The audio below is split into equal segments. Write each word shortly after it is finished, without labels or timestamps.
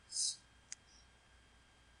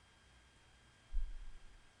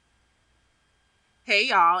Hey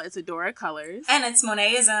y'all, it's Adora Colors. And it's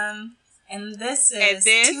Monaism. And this is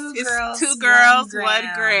Two Girls, One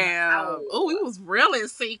Gram. Oh, we was real in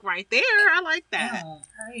sync right there. I like that. Oh,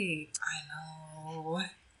 right. I know.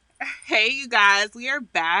 Hey, you guys. We are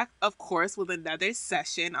back, of course, with another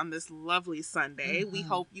session on this lovely Sunday. We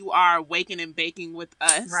hope you are waking and baking with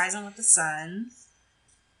us. Rising with the sun.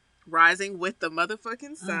 Rising with the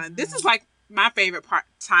motherfucking sun. This is like my favorite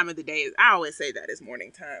time of the day. I always say that is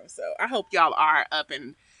morning time. So I hope y'all are up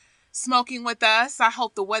and smoking with us. I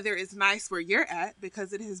hope the weather is nice where you're at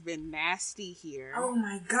because it has been nasty here. Oh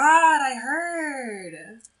my God, I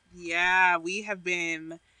heard. Yeah, we had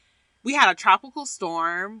a tropical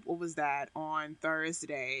storm. What was that? On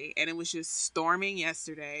Thursday. And it was just storming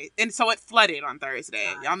yesterday. And so it flooded on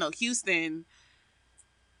Thursday. Y'all know Houston,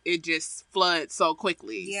 it just floods so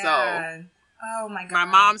quickly. Yeah. So oh my God. my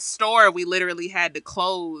mom's store, we literally had to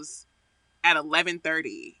close at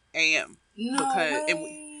 11:30 a.m. No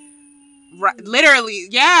way. Literally,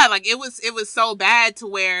 yeah, like it was so bad to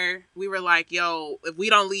where we were like, yo, if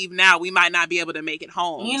we don't leave now, we might not be able to make it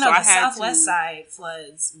home. You know, so the southwest side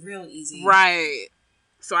floods real easy. Right.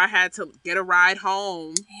 So I had to get a ride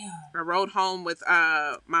home. Damn. I rode home with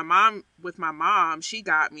my mom. She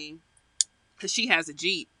got me because she has a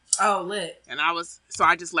Jeep. Oh, lit. And I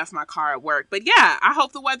just left my car at work. But yeah, I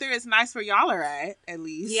hope the weather is nice where y'all are at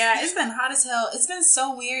least. Yeah, it's been hot as hell. It's been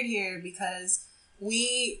so weird here because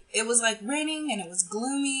it was like raining and it was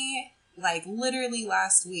gloomy like literally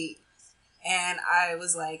last week. And I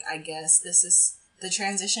was like, I guess this is the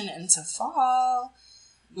transition into fall.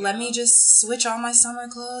 Yeah. Let me just switch all my summer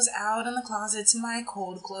clothes out in the closet to my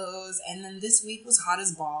cold clothes. And then this week was hot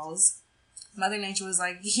as balls. Mother Nature was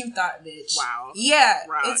like, you thought, bitch. Wow. Yeah.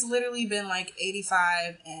 Right. It's literally been like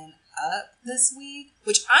 85 and up this week,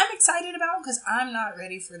 which I'm excited about because I'm not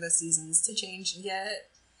ready for the seasons to change yet.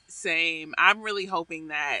 Same. I'm really hoping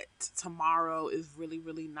that tomorrow is really,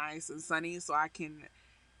 really nice and sunny so I can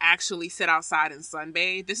actually sit outside and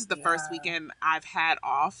sunbathe. This is the first weekend I've had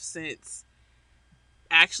off since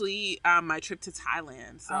actually my trip to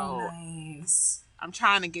Thailand. So nice. I'm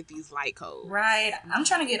trying to get these light codes. Right. I'm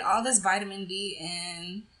trying to get all this vitamin D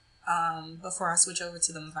in before I switch over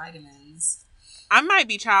to them vitamins. I might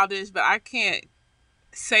be childish, but I can't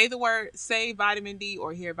say vitamin D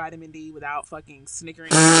or hear vitamin D without fucking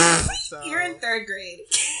snickering. So. You're in 3rd grade.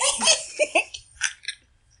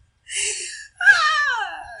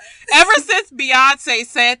 Ever since Beyonce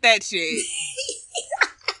said that shit,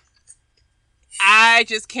 I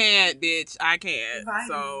just can't, bitch. I can't.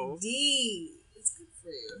 Vitamin D. It's good for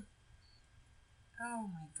you. Oh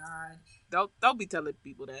my God. Don't be telling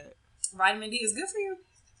people that. Vitamin D is good for you.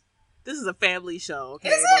 This is a family show, okay?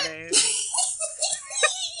 Is it?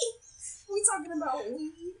 We talking about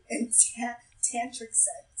weed and tantric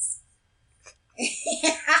sex.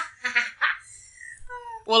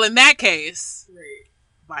 Well, in that case, right.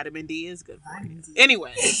 Vitamin D is good for you. D.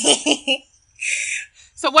 Anyway.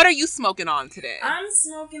 So what are you smoking on today? I'm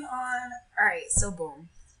smoking on... Alright, so boom.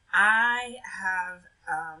 I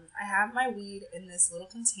have my weed in this little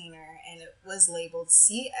container and it was labeled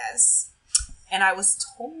CS. And I was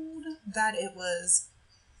told that it was...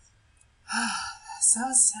 So.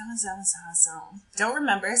 Don't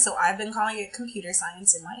remember, so I've been calling it computer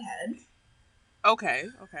science in my head.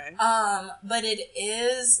 Okay. But it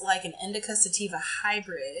is like an indica sativa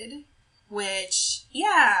hybrid, which,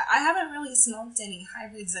 yeah, I haven't really smoked any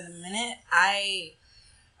hybrids in a minute. I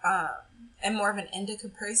am more of an indica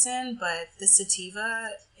person, but the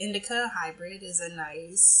sativa indica hybrid is a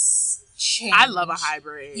nice change. I love a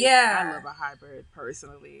hybrid. Yeah. I love a hybrid,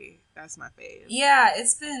 personally. That's my fave. Yeah,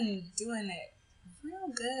 it's been doing it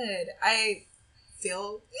real good. I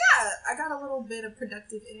feel, I got a little bit of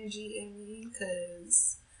productive energy in me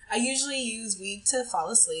because I usually use weed to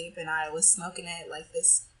fall asleep, and I was smoking it like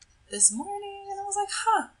this morning, and I was like,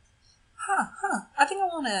 I think I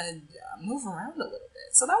want to move around a little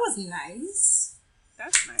bit. So that was nice.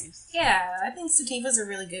 That's nice. Yeah, I think sativas are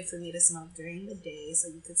really good for me to smoke during the day, so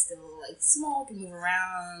you could still like smoke and move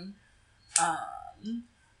around.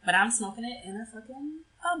 But I'm smoking it in a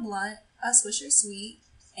blunt, a Swisher Sweet,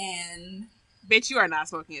 and... Bitch, you are not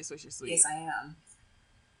smoking a Swisher Sweet. Yes, I am.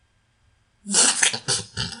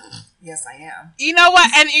 Yes, I am. You know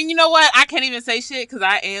what? And you know what? I can't even say shit because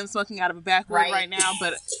I am smoking out of a backwood right now.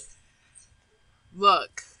 But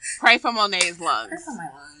look, pray for Monet's lungs. Pray for my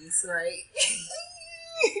lungs, right?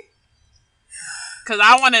 Because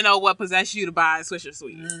I want to know what possessed you to buy a Swisher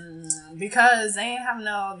Sweet. Because they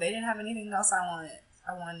didn't have anything else I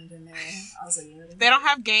wanted in there. I was like, they don't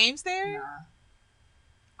have games there? Nah.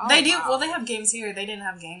 Oh, they do. Wow. Well, they have games here. They didn't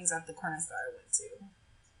have games at the corner store I went to.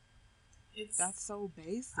 That's so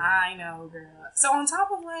basic. I know, girl. So on top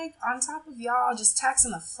of y'all just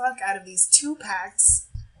taxing the fuck out of these 2-packs,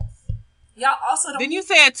 y'all also don't. Didn't you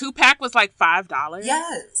say a 2-pack was like $5?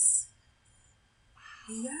 Yes.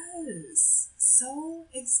 Yes. So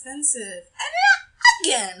expensive. And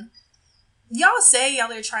again, y'all say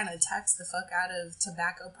y'all are trying to tax the fuck out of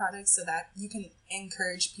tobacco products so that you can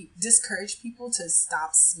discourage people to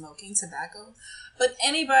stop smoking tobacco. But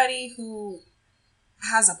anybody who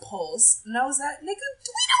has a pulse knows that, nigga, we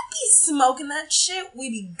don't be smoking that shit. We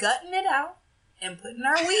be gutting it out and putting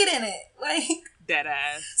our weed in it. Like, dead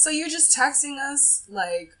ass. So you're just taxing us,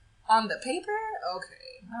 like, on the paper?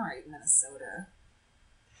 Okay. All right, Minnesota.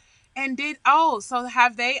 And so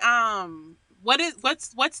have they, what are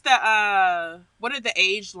the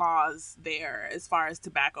age laws there as far as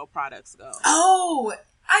tobacco products go? Oh,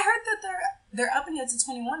 I heard that they're upping it to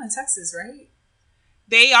 21 in Texas, right?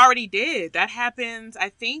 They already did. That happens, I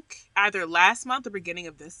think, either last month or beginning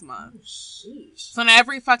of this month. Oh, sheesh. So now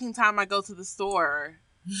every fucking time I go to the store,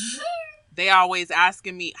 they always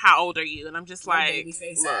asking me, how old are you? And I'm just like, baby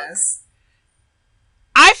face ass.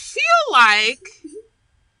 I feel like,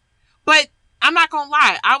 but I'm not gonna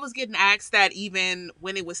lie, I was getting asked that even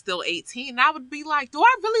when it was still 18. And I would be like, do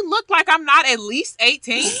I really look like I'm not at least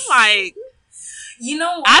 18? Like, you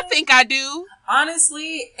know what? I think I do.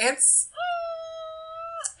 Honestly, it's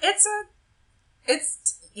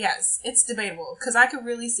debatable, because I could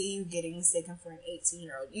really see you getting mistaken for an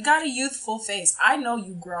 18-year-old. You got a youthful face. I know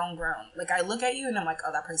you grown. Like, I look at you and I'm like,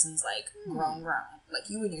 oh, that person's like grown. Like,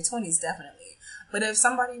 you in your 20s, definitely. But if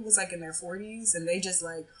somebody was like in their 40s and they just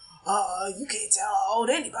like, you can't tell how old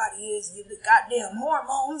anybody is. You the goddamn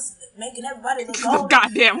hormones making everybody look old.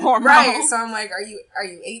 Goddamn hormones. Right. So I'm like, are you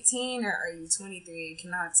 18 or are you 23? I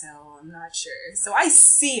cannot tell. I'm not sure. So I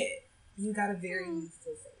see it. You got a very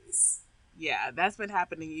youthful face. Yeah, that's been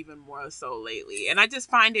happening even more so lately. And I just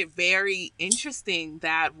find it very interesting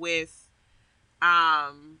that with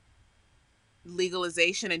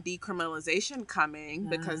legalization and decriminalization coming,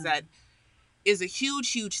 because that is a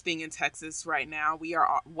huge, huge thing in Texas right now. We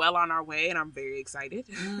are well on our way, and I'm very excited.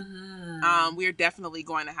 We're definitely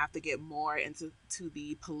going to have to get more into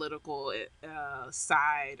the political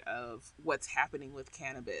side of what's happening with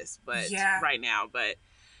cannabis, right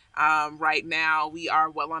now we are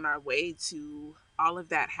well on our way to all of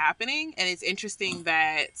that happening. And it's interesting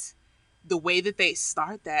that the way that they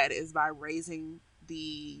start that is by raising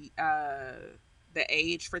the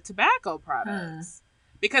age for tobacco products.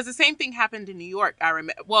 Because the same thing happened in New York.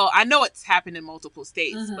 I know it's happened in multiple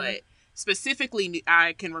states, but specifically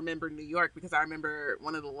I can remember New York because I remember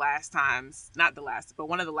one of the last times that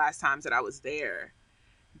I was there,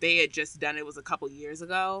 they had just done it was a couple years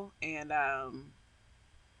ago, and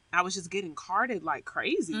I was just getting carded like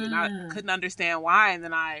crazy, and I couldn't understand why. And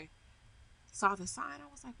then I saw the sign.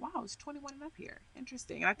 I was like, wow, it's 21 and up here.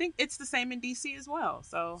 Interesting. And I think it's the same in DC as well.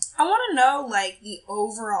 So I want to know, like, the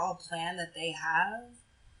overall plan that they have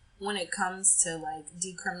when it comes to, like,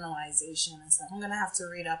 decriminalization and stuff. I'm going to have to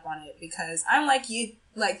read up on it, because I'm like you,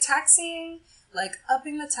 like, taxing, like,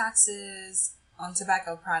 upping the taxes on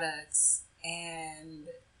tobacco products and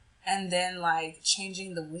then, like,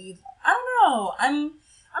 changing the weed. I don't know.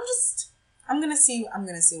 I'm gonna see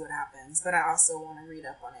what happens, but I also want to read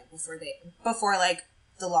up on it before like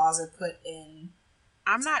the laws are put in.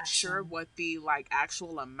 I'm not sure what the like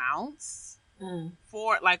actual amounts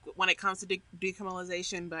for like when it comes to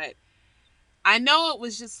decriminalization, but I know it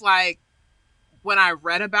was just like when I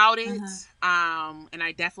read about it, and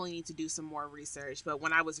I definitely need to do some more research, but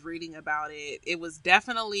when I was reading about it, it was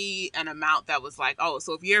definitely an amount that was like, oh,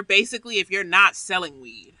 so if you're not selling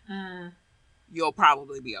weed, you'll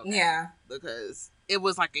probably be okay. Yeah. Because it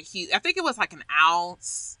was like I think it was like an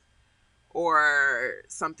ounce or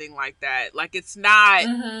something like that. Like, it's not,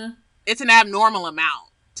 it's an abnormal amount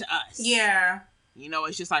to us. Yeah. You know,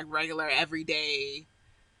 it's just like regular, everyday,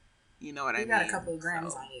 you know what I mean? You got a couple of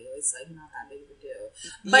grams on you. It's like not that big of a deal.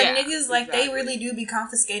 But niggas, like, they really do be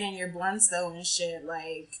confiscating your blunts, though, and shit.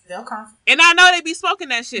 Like, they'll And I know they be smoking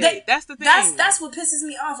that shit. That's the thing. That's what pisses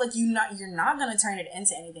me off. Like, you're not gonna turn it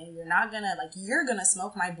into anything. You're not gonna, like, you're gonna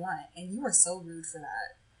smoke my blunt. And you are so rude for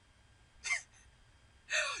that.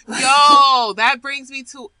 Yo, that brings me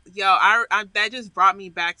to, I that just brought me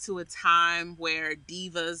back to a time where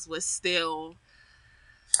Divas was still...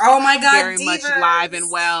 Oh my God, very Divas. much live and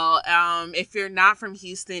well. If you're not from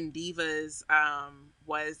Houston, Divas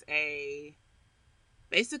was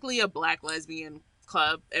basically a black lesbian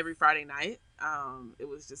club every Friday night. It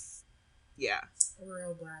was just,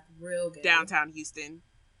 real black, real gay. Downtown Houston.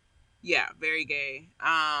 Yeah, very gay.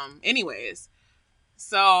 Anyways,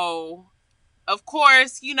 so of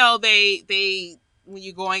course, you know, they when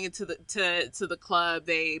you're going into to the club,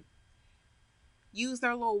 they use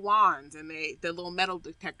their little wands and the little metal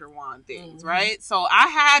detector wand things, right? So I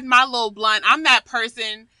had my little blunt. I'm that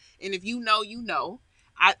person, and if you know, you know.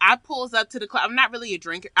 I pulls up to the club. I'm not really a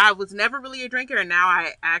drinker. I was never really a drinker, and now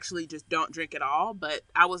I actually just don't drink at all. But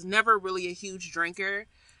I was never really a huge drinker.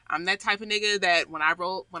 I'm that type of nigga that when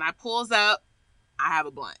I pulls up, I have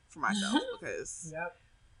a blunt for myself because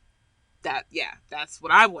that's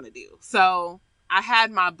what I want to do. So I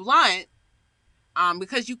had my blunt,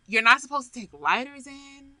 because you're not supposed to take lighters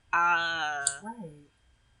in, right.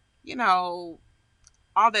 You know,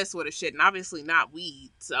 all that sort of shit, and obviously not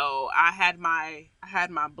weed. So I had my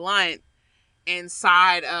blunt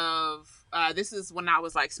inside of, this is when I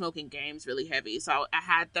was like smoking games really heavy. So I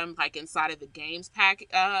had them like inside of the games packet.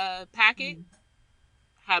 Had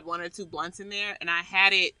one or two blunts in there, and I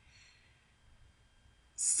had it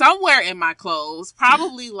somewhere in my clothes,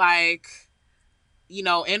 probably like, you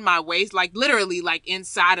know, in my waist, like literally like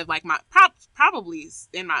inside of like my, probably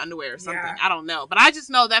in my underwear or something. Yeah. I don't know. But I just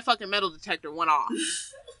know that fucking metal detector went off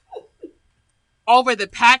over the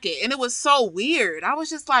packet. And it was so weird. I was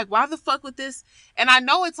just like, why the fuck with this? And I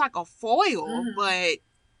know it's like a foil, but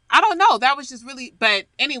I don't know. That was just really, but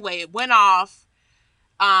anyway, it went off.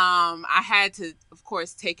 I had to, of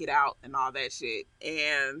course, take it out and all that shit.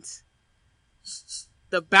 And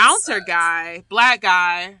the bouncer guy, black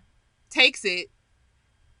guy, takes it,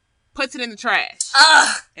 puts it in the trash,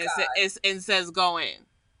 and says, "Go in."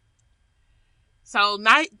 So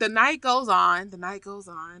the night goes on.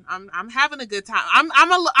 I'm having a good time.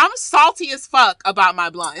 I'm salty as fuck about my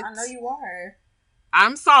blunt. I know you are.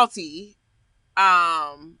 I'm salty,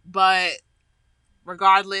 but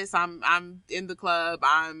regardless, I'm in the club.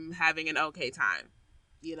 I'm having an okay time,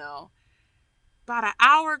 you know. About an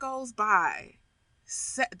hour goes by.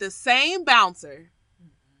 The same bouncer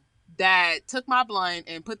that took my blunt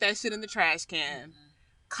and put that shit in the trash can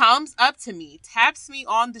comes up to me, taps me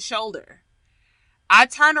on the shoulder. I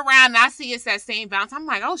turn around and I see it's that same bouncer. I'm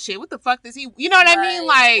like, oh shit, what the fuck does he, you know what I mean?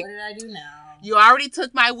 Like, what did I do now? You already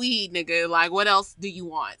took my weed, nigga. Like, what else do you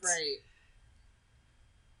want? Right.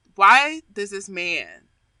 Why does this man,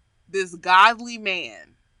 this godly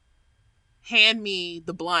man, hand me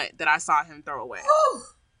the blunt that I saw him throw away? Whew.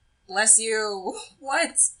 Bless you.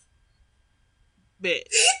 What? Bitch.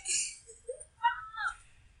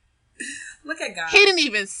 Look at God. He didn't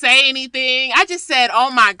even say anything. I just said,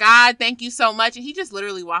 oh my God, thank you so much. And he just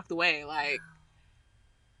literally walked away. Like,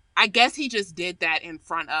 I guess he just did that in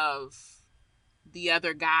front of the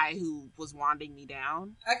other guy who was wanding me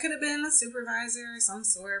down. I could have been a supervisor or some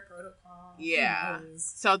sort of protocol. Yeah.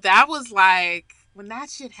 So that was like, when that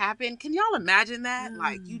shit happened, can y'all imagine that?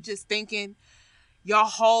 Like, you just thinking your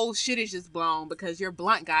whole shit is just blown because your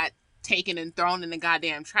blunt got taken and thrown in the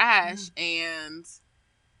goddamn trash. And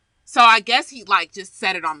so I guess he like just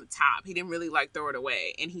set it on the top. He didn't really like throw it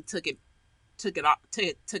away, and he took it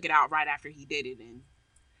out right after he did it. And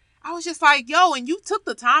I was just like, yo, and you took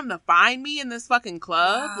the time to find me in this fucking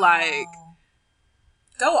club? Wow. Like,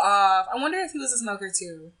 go off. I wonder if he was a smoker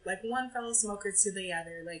too. Like, one fellow smoker to the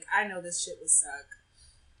other. Like, I know this shit would suck.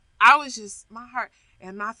 I was just, my heart,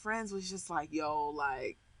 and my friends was just like, yo,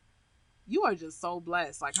 like, you are just so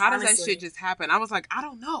blessed. Like, how does that shit just happen? I was like, I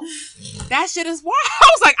don't know. That shit is wild. I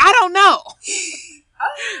was like, I don't know.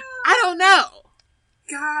 I don't know.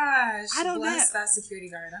 Gosh. I don't know. That security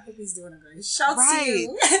guard. I hope he's doing a great. Shout to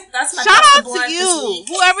you. That's my shout out to you.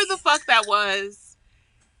 Whoever the fuck that was.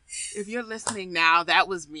 If you're listening now, that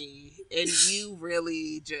was me. And you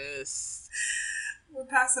really just... We're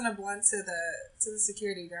passing a blunt to the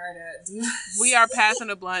security guard at Divas. We are passing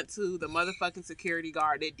a blunt to the motherfucking security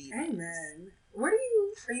guard at Divas. Amen. Are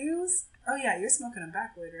you? Oh yeah, you're smoking a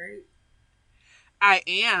backwood, right? I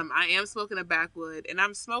am smoking a backwood, and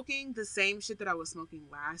I'm smoking the same shit that I was smoking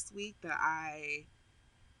last week.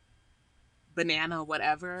 Banana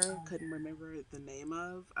whatever, couldn't remember the name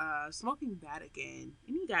of. Smoking that again,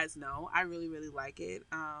 and you guys know I really really like it.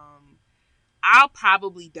 I'll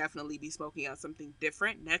probably definitely be smoking on something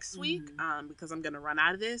different next week, because I'm gonna run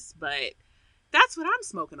out of this. But that's what I'm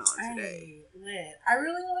smoking on today. Hey, lit. I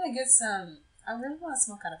really want to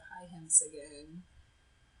smoke out of high hints again.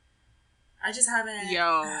 I just haven't.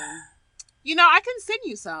 Yo, you know, I can send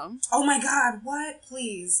you some. Oh my God! What?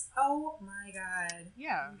 Please! Oh my God!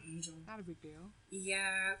 Yeah, angel. Not a big deal.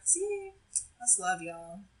 Yeah. See, let's love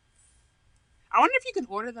y'all. I wonder if you can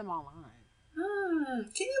order them online.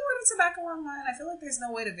 Can you order tobacco online? I feel like there's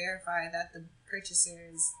no way to verify that the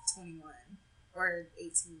purchaser is 21 or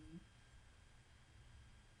 18.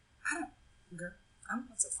 Girl, I'm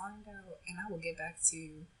about to find out, and I will get back to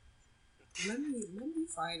you. Let me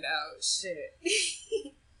find out. Shit.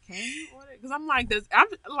 Can you order? Because I'm like,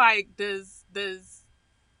 does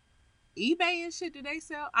eBay and shit, do they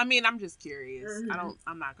sell? I mean, I'm just curious. Mm-hmm.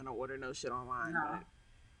 I'm not gonna order no shit online. No. But...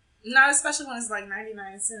 Not especially when it's like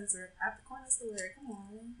 99 cents or at the corner store. Come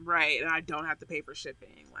on. Right, and I don't have to pay for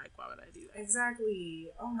shipping. Like, why would I do that?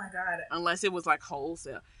 Exactly. Oh my god. Unless it was like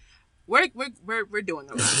wholesale. We're doing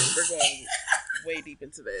a lot. We're going way deep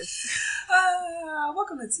into this.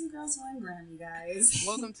 Welcome to 2 Girls, 1 Gram, you guys.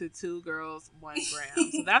 Welcome to 2 Girls, 1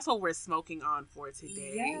 Gram. So that's what we're smoking on for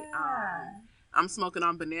today. Yeah. I'm smoking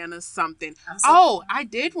on banana something. So I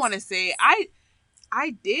did want to say I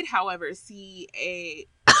did, however, see a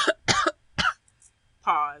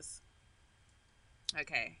pause.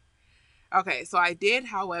 Okay, so I did,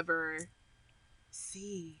 however,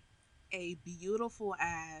 see a beautiful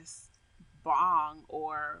ass bong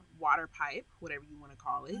or water pipe, whatever you want to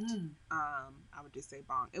call it. I would just say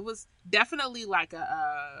bong. It was definitely like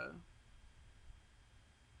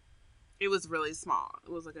it was really small.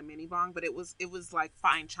 It was like a mini bong, but it was like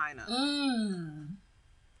fine china.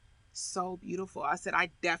 So beautiful. I said,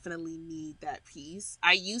 I definitely need that piece.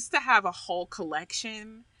 I used to have a whole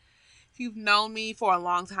collection. If you've known me for a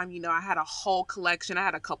long time, you know I had a whole collection. I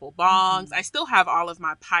had a couple bongs. I still have all of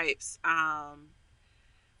my pipes.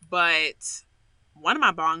 But one of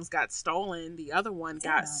my bongs got stolen. The other one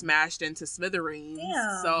got smashed into smithereens.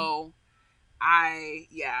 Damn. So I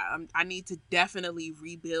need to definitely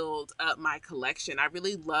rebuild up my collection. I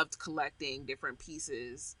really loved collecting different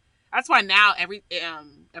pieces. That's why now every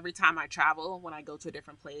time I travel, when I go to a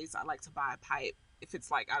different place, I like to buy a pipe. If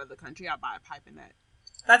it's like out of the country, I'll buy a pipe in that.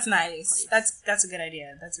 That's nice. Place. That's a good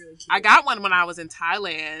idea. That's really cute. I got one when I was in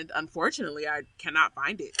Thailand. Unfortunately, I cannot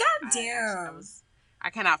find it. God damn. I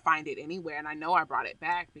cannot find it anywhere, and I know I brought it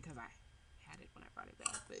back because I had it when I brought it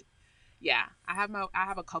back. But yeah, I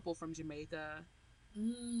have a couple from Jamaica.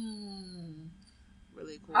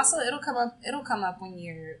 Really cool. Also, it'll come up when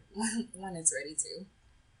when it's ready to.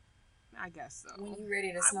 I guess so. When you're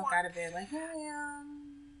ready to smoke out of it, like, hey,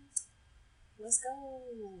 let's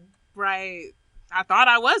go. Right. I thought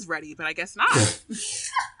I was ready, but I guess not.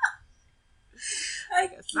 I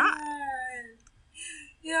guess not.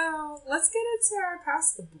 Yo, let's get into our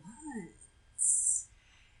Pass the Blunts.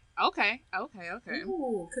 Okay.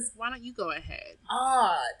 Ooh, cause why don't you go ahead?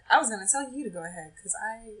 I was gonna tell you to go ahead because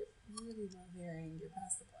I really love hearing your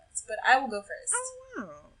Pass the Blunts, but I will go first. Oh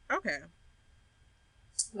wow. Okay.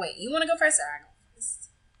 Wait, you want to go first or I go first?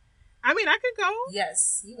 I mean, I could go.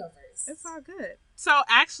 Yes, you go first. It's all good. So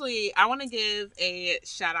actually, I want to give a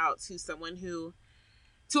shout out to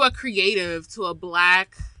a creative, to a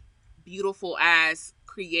Black, beautiful ass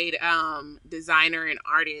designer and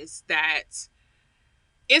artist that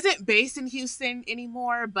isn't based in Houston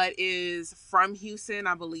anymore, but is from Houston,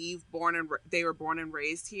 I believe. They were born and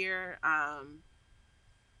raised here,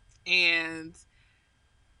 and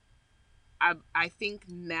I think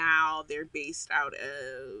now they're based out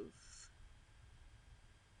of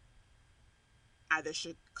either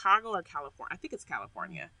Chicago or California. I think it's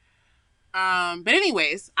California. But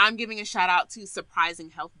anyways, I'm giving a shout out to Surprising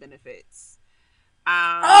Health Benefits.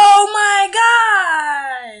 Oh my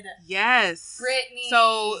God! Yes. Brittany.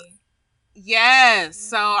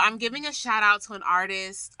 So I'm giving a shout out to an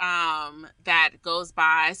artist that goes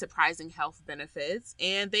by Surprising Health Benefits,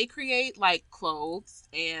 and they create like clothes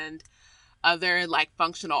and other like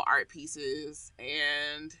functional art pieces,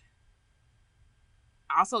 and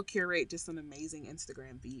also curate just an amazing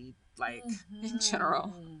Instagram feed, like in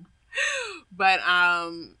general. But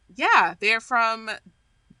yeah, they're from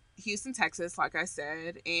Houston, Texas, like I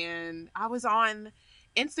said, and I was on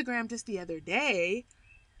Instagram just the other day,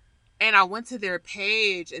 and I went to their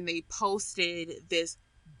page, and they posted this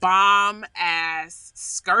bomb ass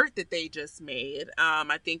skirt that they just made.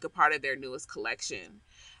 I think a part of their newest collection.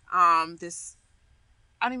 This,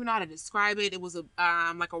 I don't even know how to describe it. It was a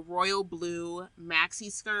like a royal blue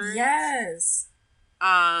maxi skirt. Yes.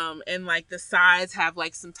 And like the sides have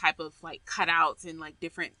like some type of like cutouts and like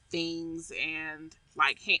different things, and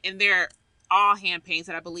like and they're all hand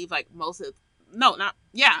painted. I believe like like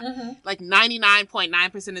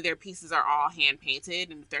 99.9% of their pieces are all hand painted,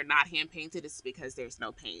 and if they're not hand painted, it's because there's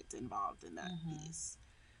no paint involved in that piece.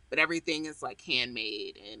 But everything is like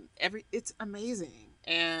handmade, and it's amazing.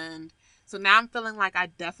 And so now I'm feeling like I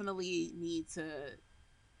definitely need to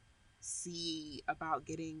see about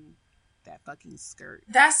getting that fucking skirt.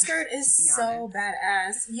 That skirt is so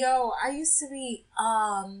badass. Yo, I used to be,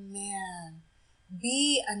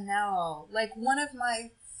 B. Anel, like one of the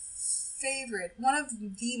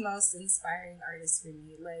most inspiring artists for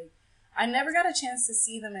me. Like, I never got a chance to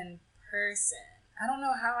see them in person, I don't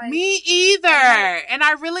know how I... Me either. And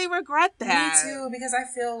I really regret that. Me too, because I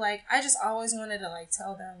feel like I just always wanted to, like,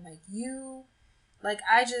 tell them, like, you... Like,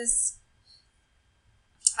 I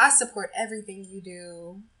support everything you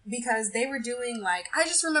do. Because they were doing, like... I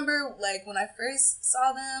just remember, like, when I first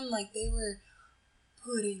saw them, like, they were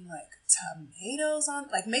putting, like, tomatoes on...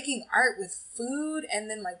 Like, making art with food and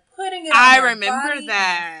then, like, putting it on their body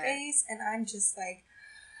that. And their face. And I'm just, like...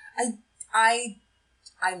 I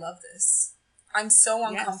love this. I'm so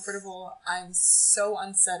uncomfortable. Yes. I'm so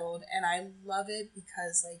unsettled. And I love it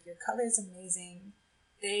because, like, your color is amazing.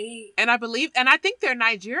 And I think they're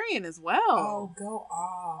Nigerian as well. Oh, go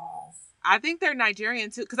off. I think they're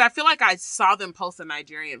Nigerian too. Because I feel like I saw them post a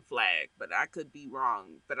Nigerian flag. But I could be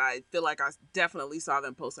wrong. But I feel like I definitely saw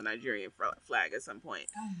them post a Nigerian flag at some point.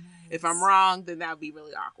 Oh, nice. If I'm wrong, then that would be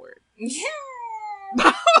really awkward. Yeah.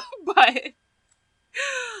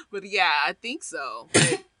 But yeah, I think so.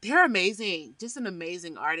 But they're amazing. Just an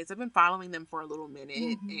amazing artist. I've been following them for a little minute.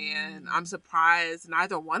 Mm-hmm. And I'm surprised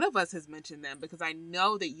neither one of us has mentioned them because I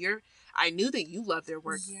knew that you love their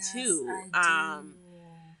work too. I do.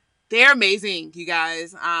 They're amazing, you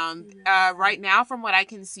guys. Right now, from what I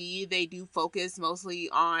can see, they do focus mostly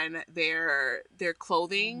on their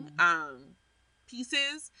clothing.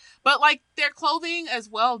 Pieces, but like their clothing as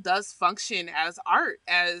well does function as art,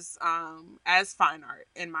 as fine art,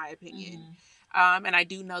 in my opinion. And I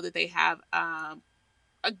do know that they have a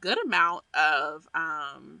good amount of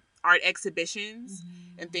art exhibitions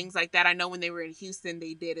and things like that. I know when they were in Houston,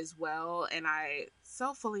 they did as well, and I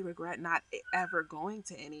so fully regret not ever going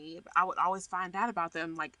to any. I would always find out about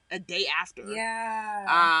them like a day after.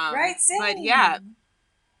 Yeah, right. Same. But yeah.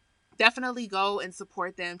 Definitely go and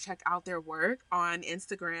support them. Check out their work on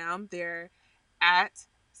Instagram. They're at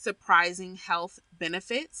Surprising Health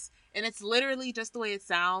Benefits. And it's literally just the way it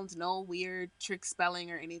sounds. No weird trick spelling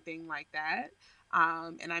or anything like that.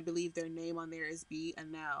 And I believe their name on there is B.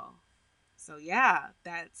 Anel. So yeah,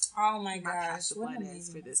 that's oh my gosh, what an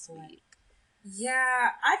amazing for this week. Yeah,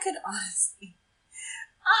 I could honestly.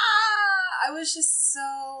 I was just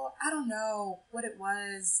so, I don't know what it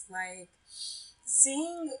was like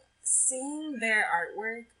seeing their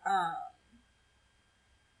artwork. I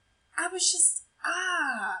was just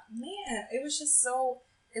man, it was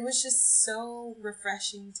just so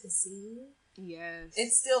refreshing to see. Yes,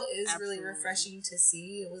 it still is absolutely. Really refreshing to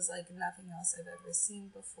see. It was like nothing else I've ever seen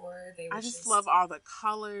before. They were I just love all the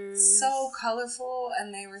colors, so colorful,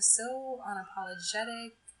 and they were so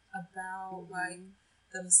unapologetic about like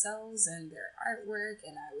themselves and their artwork,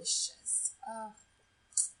 and I was just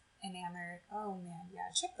enamored. Oh man,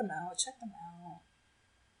 yeah, check them out.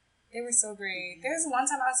 They were so great. There was one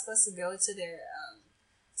time I was supposed to go to their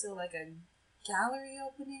to like a gallery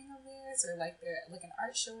opening of theirs, or like their like an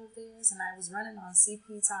art show of theirs, and I was running on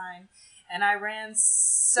CP time, and I ran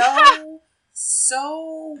so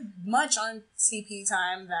much on CP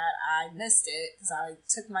time that I missed it because I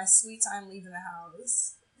took my sweet time leaving the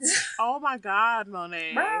house. Oh my God,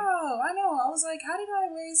 Monet. Bro, I know. I was like, how did I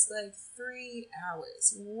waste like 3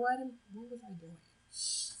 hours? What was I doing?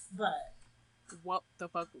 But what the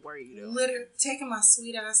fuck were you doing? Literally taking my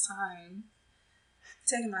sweet ass time.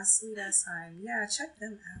 Yeah, check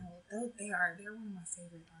them out. They're one of my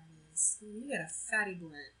favorite artists. You get a fatty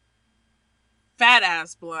blunt. Fat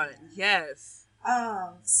ass blunt, yes.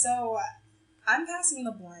 So I'm passing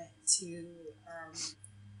the blunt to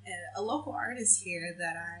a local artist here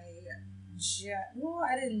that I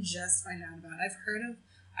didn't just find out about. I've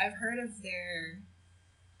heard of their.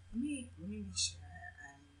 Let me make sure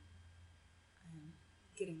I'm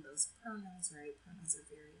getting those pronouns right. Pronouns are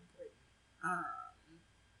very important.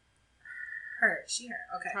 Her.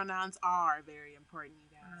 Okay. Pronouns are very important, you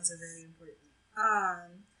guys. Pronouns are very important.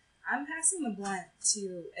 I'm passing the blunt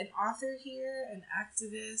to an author here, an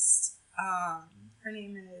activist. Her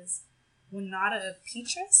name is Winata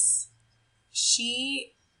Petrus.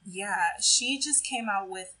 She just came out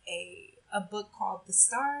with a book called The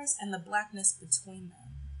Stars and the Blackness Between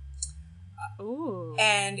Them. Ooh.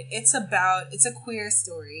 And it's a queer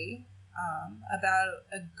story. About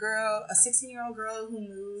a 16-year-old girl who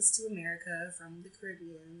moves to America from the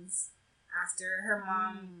Caribbeans after her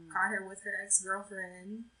mom caught her with her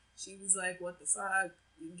ex-girlfriend. She was like, what the fuck?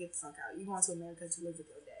 You get the fuck out. You going to America to live with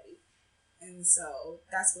your daddy. And so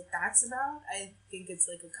that's what that's about. I think it's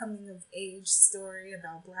like a coming of age story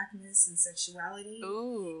about blackness and sexuality.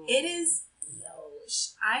 Ooh. It is,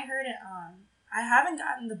 I heard it I haven't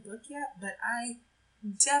gotten the book yet, but I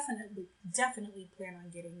definitely plan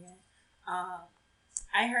on getting it.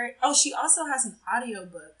 I heard, she also has an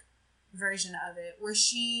audiobook version of it where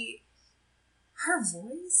her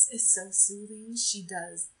voice is so soothing. She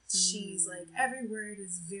does she's like, every word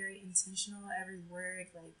is very intentional. Every word,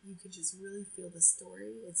 like, you could just really feel the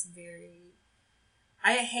story. It's very,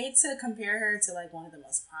 I hate to compare her to like one of the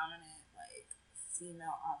most prominent like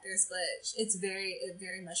female authors, but it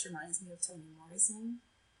very much reminds me of Toni Morrison.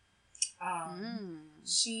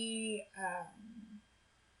 She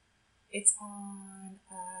it's on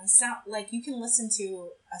sound, like you can listen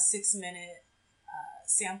to a 6-minute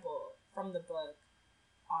sample from the book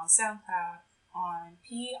on SoundCloud on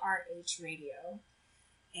PRH Radio,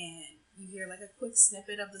 and you hear like a quick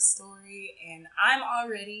snippet of the story, and I'm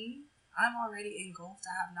already engulfed.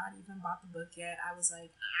 I have not even bought the book yet. I was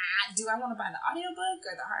like, do I want to buy the audiobook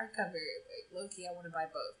or the hardcover? Like, low-key, I want to buy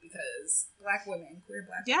both because Black women, queer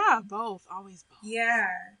Black women. Yeah, both. Always both.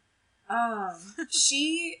 Yeah.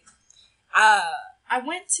 I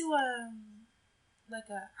went to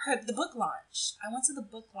the book launch. I went to the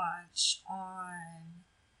book launch on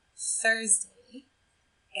Thursday,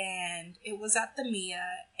 and it was at the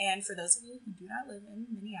MIA. And for those of you who do not live in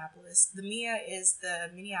Minneapolis, the MIA is the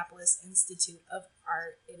Minneapolis Institute of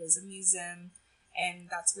Art. It is a museum, and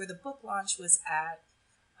that's where the book launch was at.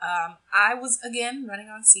 I was again running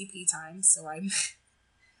on CP time, so I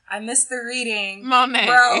missed the reading. Monet.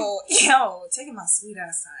 Bro, taking my sweet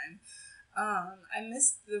ass time. I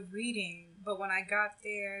missed the reading, but when I got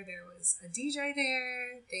there, there was a DJ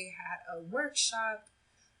there. They had a workshop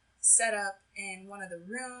set up in one of the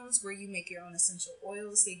rooms where you make your own essential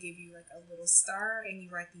oils. They give you like a little star and you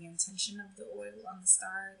write the intention of the oil on the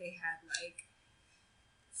star. They had like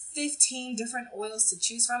 15 different oils to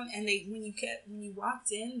choose from, and when you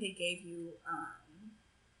walked in, they gave you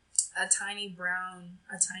a tiny brown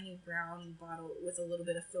bottle with a little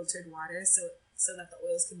bit of filtered water so that the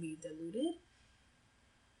oils can be diluted.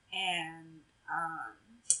 And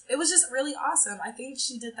it was just really awesome. I think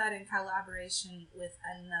she did that in collaboration with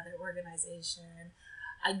another organization.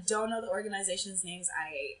 I don't know the organization's names.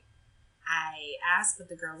 I asked, but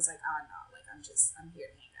the girl was like, "Oh no, like I'm here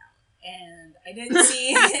to hang out." And I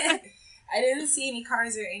didn't see any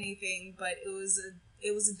cars or anything, but it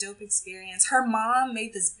was a dope experience. Her mom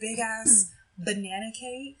made this big ass banana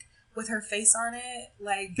cake with her face on it.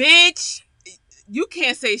 Like, bitch, you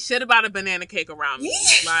can't say shit about a banana cake around me.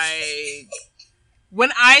 Like,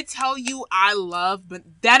 when I tell you I love, but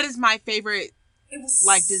that is my favorite. It was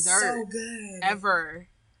like dessert so good ever.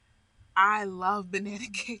 I love banana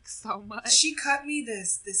cake so much. She cut me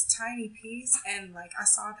this tiny piece, and like I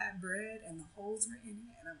saw that bread and the holes were in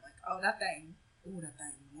it, and I'm like, oh, that thing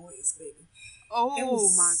moist, baby. Oh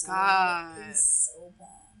my god, it was so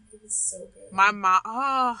bomb. It was so good. My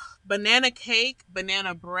mom, banana cake,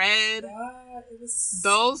 banana bread. God, it was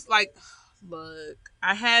those so like, look,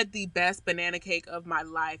 I had the best banana cake of my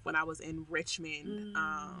life when I was in Richmond,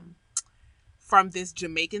 from this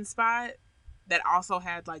Jamaican spot that also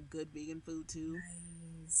had like good vegan food too.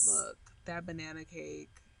 Nice. Look, that banana cake.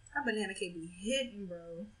 That banana cake be hitting,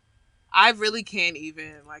 bro. I really can't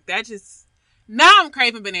even like that. Just now I'm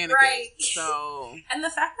craving banana cake. So, and the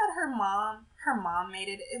fact that her mom made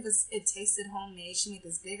it. It tasted homemade. She made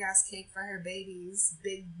this big ass cake for her baby's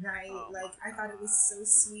big night. Oh like I thought it was so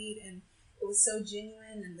sweet and it was so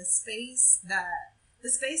genuine. And the space that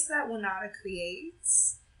Winata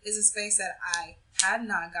creates is a space that I had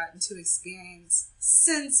not gotten to experience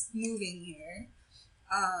since moving here.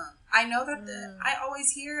 I know that I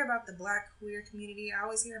always hear about the Black queer community. I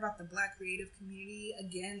always hear about the Black creative community.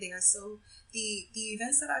 Again, they are so the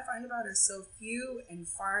events that I find about are so few and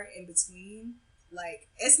far in between. Like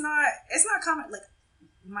it's not common. Like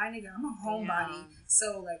my nigga, I'm a homebody,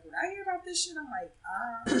 so like when I hear about this shit, I'm like,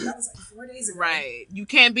 that was like 4 days ago. Right, you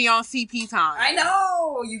can't be on CP time. I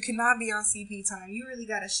know you cannot be on CP time. You really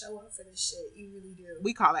gotta show up for this shit. You really do.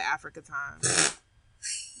 We call it Africa time.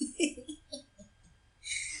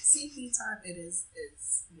 CP time. It's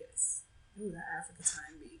yes. Ooh, that Africa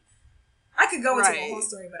time beat. I could go into a whole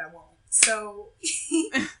story, but I won't. So,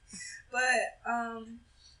 but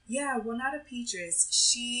yeah, Winata Petrus.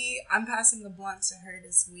 I'm passing the blunt to her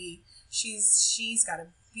this week. She's got a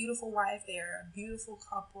beautiful wife. They're a beautiful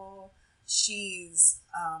couple. She's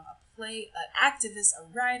an activist, a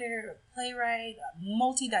writer, a playwright, a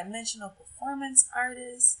multi-dimensional performance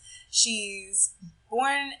artist. She's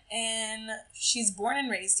born and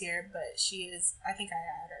raised here, but she is, I think I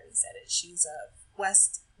had already said it, she's of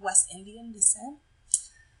West Indian descent.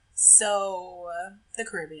 So, the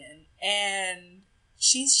Caribbean. And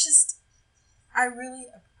she's just, I really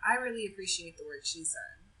appreciate the work she's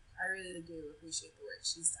done. I really do appreciate the work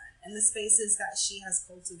she's done. And the spaces that she has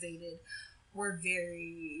cultivated were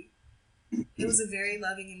it was a very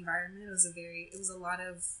loving environment. It was a lot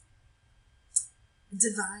of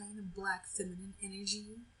divine Black feminine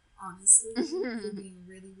energy honestly, for being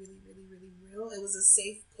really, really, really, really real. It was a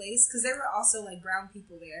safe place because there were also like brown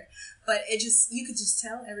people there, but you could just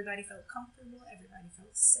tell everybody felt comfortable, everybody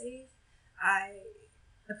felt safe. I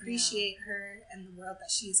appreciate her and the world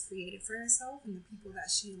that she has created for herself and the people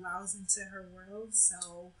that she allows into her world.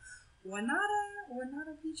 So,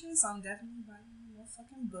 Juanita Beatrice, I'm definitely buying a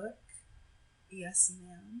fucking book. Yes,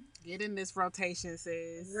 ma'am. Get in this rotation,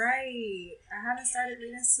 sis. Right. I haven't started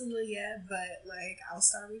reading Sula yet, but like I'll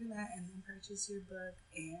start reading that and then purchase your book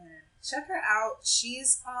and check her out.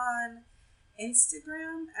 She's on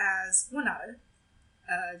Instagram as Juanauda.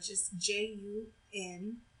 Just JUNAUDA.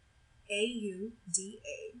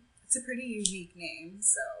 It's a pretty unique name,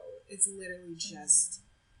 so it's literally just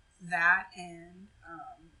that. And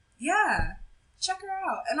yeah, check her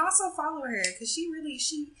out and also follow her because she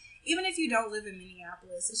even if you don't live in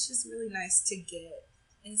Minneapolis, it's just really nice to get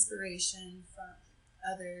inspiration from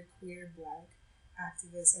other queer Black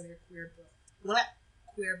activists, other queer Black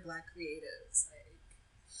creatives. Like,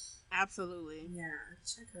 absolutely, yeah,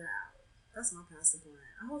 check her out. That's my pass the blunt.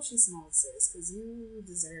 I hope she smokes, sis, because you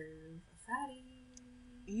deserve a fatty.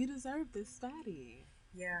 You deserve this fatty.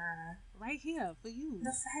 Yeah, right here for you.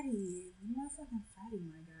 The fatty, the motherfucking fatty,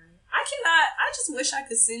 my guy. I just wish I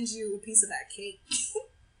could send you a piece of that cake.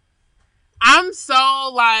 I'm so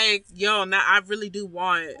like, yo, now I really do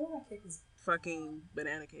want that cake is fucking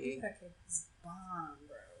banana cake. That cake is bomb,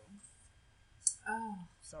 bro. Oh,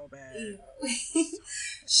 so bad.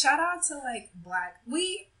 Shout out to like Black.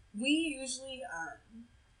 We usually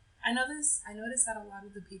I notice that a lot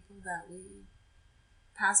of the people that we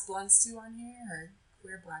pass blunts to on here are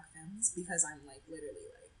queer Black femmes because I'm like literally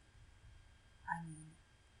like, I mean,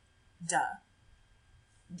 duh.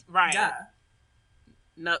 Right. Duh.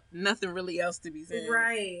 No, nothing really else to be said.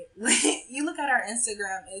 Right. You look at our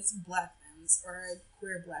Instagram, it's Black femmes or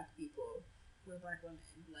queer Black people, queer Black women.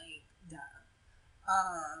 Like, duh.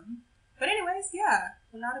 But anyways, yeah.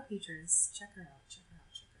 Juanita Beatrice. Check her out. Check her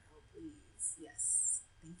out, please. Yes.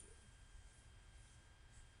 Thank you.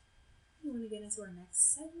 We want to get into our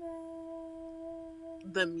next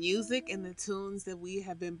segment. The music and the tunes that we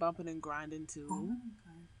have been bumping and grinding to. Oh my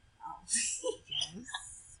God. Oh. Yes.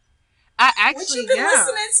 I actually, what you been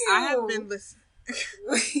listening to? I have been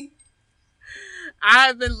listening. I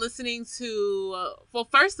have been listening to. Well,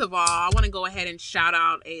 first of all, I want to go ahead and shout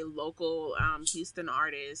out a local Houston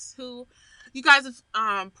artist who you guys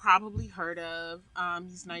have probably heard of.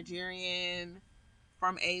 He's Nigerian,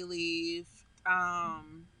 from A-Leaf. I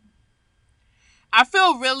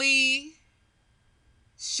feel really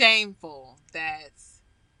shameful that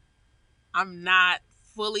I'm not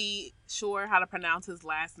fully sure how to pronounce his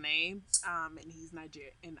last name, and he's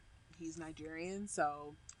Nigerian,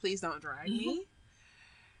 so please don't drag me.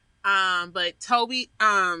 But Toby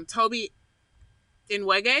Nwege,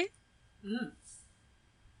 Nwege,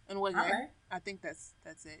 right. I think that's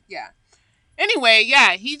it. Yeah. Anyway,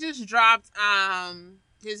 yeah, he just dropped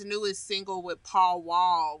his newest single with Paul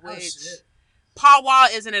Wall, which Paul Wall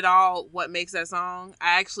isn't at all what makes that song.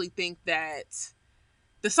 I actually think that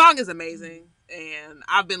the song is amazing. And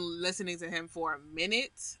I've been listening to him for a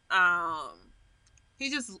minute. I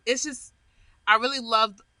really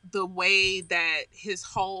love the way that his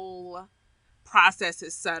whole process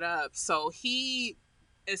is set up. So he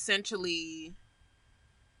essentially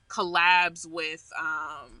collabs with,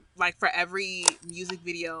 like for every music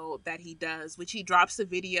video that he does, which he drops a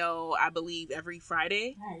video, I believe, every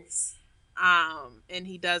Friday. Nice. And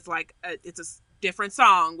he does like, it's a different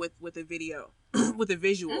song with a video. With a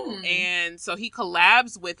visual. And so he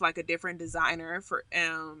collabs with like a different designer for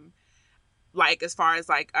like as far as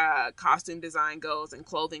like costume design goes and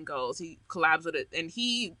clothing goes. He collabs with it, and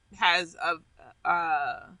he has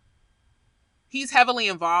he's heavily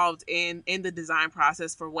involved in the design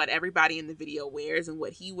process for what everybody in the video wears and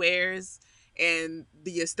what he wears, and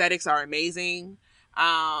the aesthetics are amazing.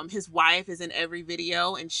 His wife is in every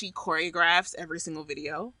video and she choreographs every single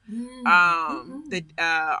video.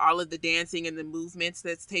 All of the dancing and the movements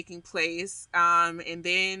that's taking place. And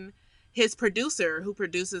then his producer, who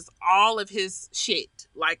produces all of his shit,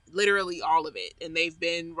 like literally all of it. And they've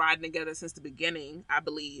been riding together since the beginning, I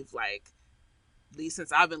believe, like at least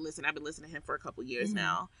since I've been listening to him for a couple years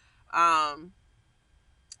now. And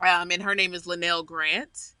her name is Linnell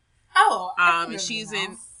Grant. Oh, and she's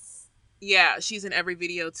in every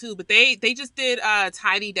video too. But they just did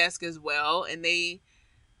Tiny Desk as well, and they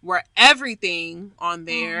were everything on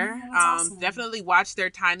there. Awesome. Definitely watch their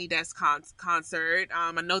Tiny Desk concert.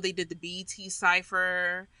 I know they did the BET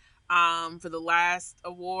Cypher for the last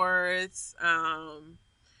awards.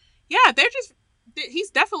 Yeah, he's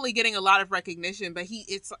definitely getting a lot of recognition, but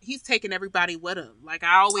he's taking everybody with him. Like,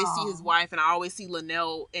 I always see his wife, and I always see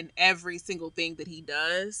Linnell in every single thing that he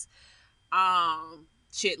does.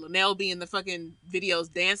 Linnell be in the fucking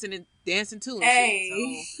videos dancing too and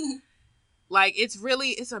shit. So, like,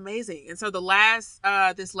 it's amazing. And so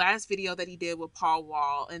this last video that he did with Paul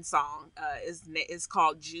Wall and song is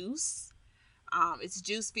called Juice. It's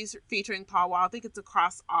Juice featuring Paul Wall. I think it's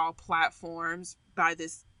across all platforms by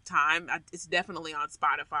this time. It's definitely on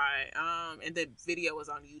Spotify. And the video is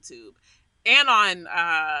on YouTube and on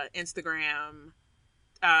Instagram,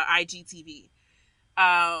 IGTV.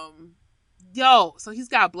 So he's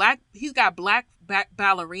got black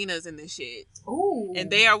ballerinas in this shit. Ooh. And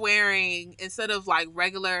they are wearing, instead of like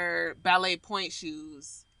regular ballet point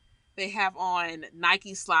shoes, they have on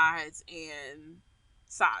Nike slides and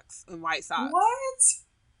socks and white socks. What?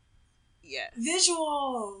 Yes.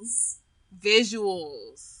 Visuals.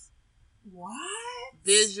 What?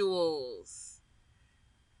 Visuals.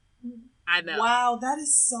 I know. Wow, that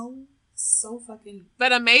is so fucking,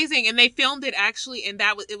 but amazing. And they filmed it actually, and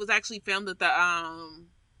it was actually filmed at the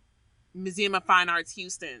Museum of Fine Arts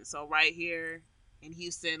Houston. So right here in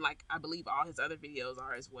Houston, like I believe all his other videos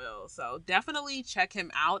are as well. So definitely check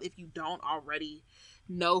him out if you don't already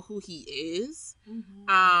know who he is.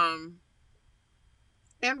 Mm-hmm.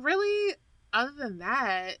 And really, other than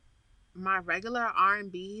that, my regular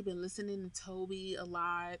R&B, been listening to Toby a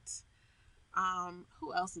lot.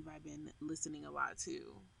 Who else have I been listening a lot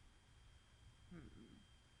to?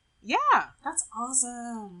 Yeah, that's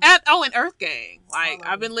awesome. And Earth Gang. Like,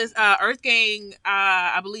 I've been listening. Earth Gang.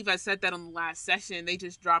 I believe I said that on the last session. They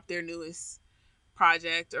just dropped their newest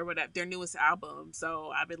project or whatever, their newest album.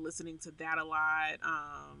 So I've been listening to that a lot.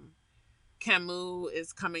 Camus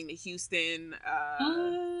is coming to Houston.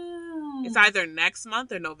 It's either next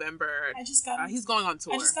month or November. He's going on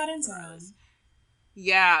tour. I just got into him.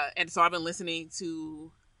 Yeah, and so I've been listening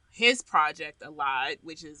to his project a lot,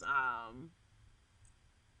 which is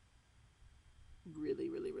really,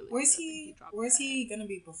 really, really. Where's he gonna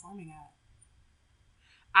be performing at?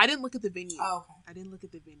 I didn't look at the venue. Oh, okay. I didn't look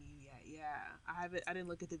at the venue yet. Yeah, I didn't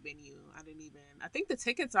look at the venue. I think the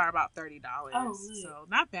tickets are about $30. Oh, really? So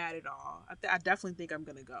not bad at all. I definitely think I'm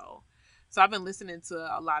gonna go. So I've been listening to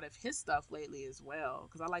a lot of his stuff lately as well,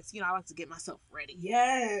 because I like to get myself ready.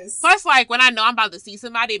 Yes. Plus, like, when I know I'm about to see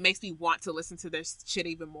somebody, it makes me want to listen to their shit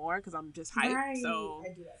even more because I'm just hyped. Right. So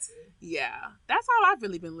I do that too. Yeah, that's all I've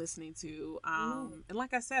really been listening to. And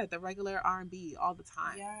like I said, the regular R&B all the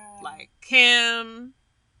time. Yeah. Like Kim.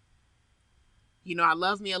 I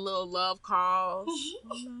love me a little Love Calls.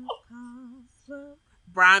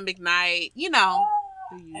 Brian McKnight. And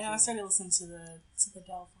I started listening to the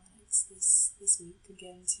Delphonics this week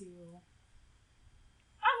again too.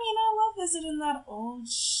 I mean, I love visiting that old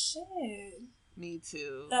shit. Me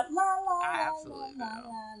too. That la la I la absolutely la know.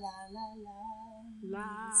 la la la la.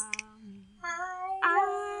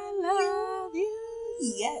 I love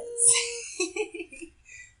you. Yes.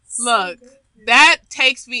 Look, that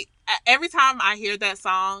takes me. Every time I hear that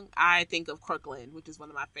song, I think of Crooklyn, which is one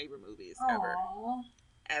of my favorite movies ever.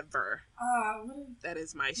 That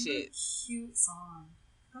is my shit. What a cute song.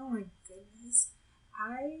 Oh my goodness.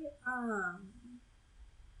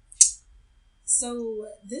 So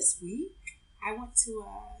this week I went to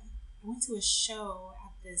a show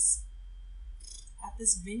at this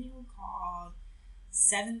venue called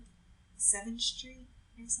 7th Street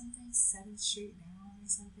or something. 7th Street now or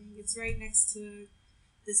something. It's right next to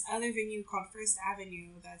this other venue called First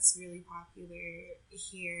Avenue that's really popular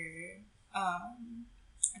here.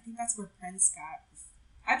 I think that's where Prince got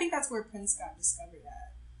discovered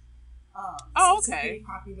at. So it's a pretty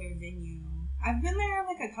popular venue. I've been there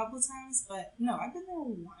like a couple times, but no, I've been there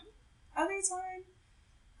one other time.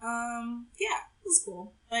 Yeah, it was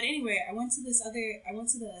cool. But anyway, I went to this other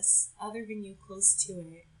venue close to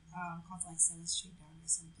it, called like 7th Street Down or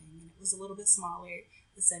something, and it was a little bit smaller.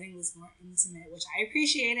 The setting was more intimate, which I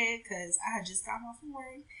appreciated because I had just gotten off of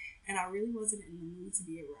work and I really wasn't in the mood to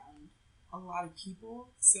be around a lot of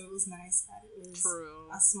people. So it was nice that it was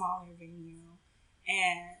a smaller venue.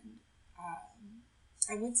 And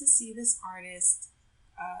I went to see this artist.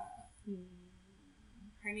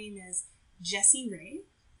 Her name is Jessie Ray.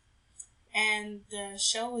 And the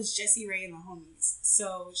show was Jessie Ray and the Homies.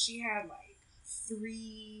 So she had like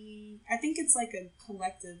 3, I think it's like a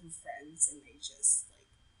collective of friends, and they just like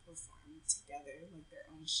perform together like their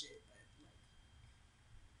own shit. But like,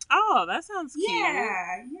 oh, that sounds cute.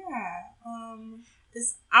 Yeah.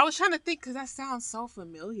 I was trying to think because that sounds so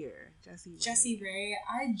familiar. Jessie Ray.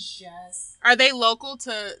 Are they local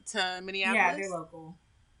to Minneapolis? Yeah, they're local.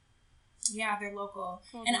 Yeah, they're local.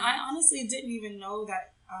 Oh, And nice. I honestly didn't even know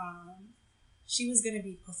that she was going to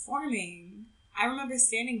be performing. I remember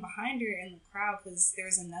standing behind her in the crowd because there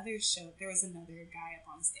was another show. There was another guy up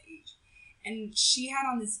on stage. And she had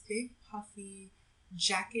on this big puffy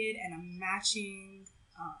jacket and a matching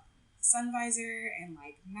sun visor and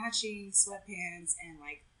like matching sweatpants and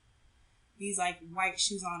like these like white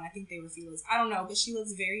shoes on. I think they were Fila's. I don't know, but she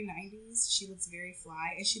looks very 90s. She looks very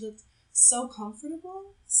fly and she looked so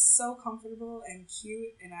comfortable and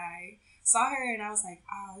cute. And I saw her and I was like,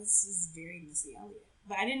 oh, this is very Missy Elliott.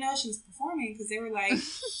 But I didn't know she was performing because they were like,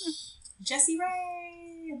 Jessie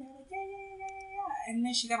Ray. And they were like, yeah. And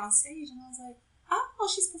then she got on stage and I was like, oh,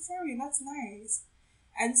 she's performing. That's nice.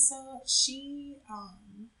 And so she,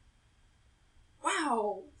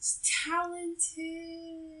 wow, talented.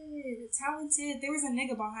 There was a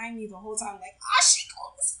nigga behind me the whole time, like, she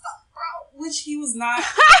cool as fuck, bro. Which he was not.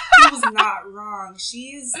 He was not wrong.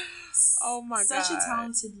 She is oh my such God. a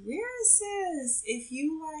talented lyricist. If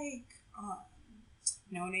you like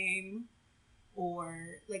No Name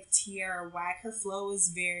or like Tierra Whack, her flow is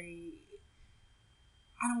very,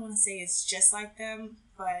 I don't want to say it's just like them,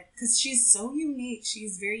 but because she's so unique,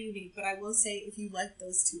 she's very unique. But I will say, if you like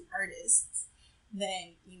those two artists,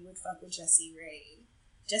 then you would fuck with Jessie Ray.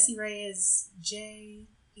 Jessie Ray is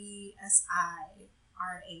Jesiirae,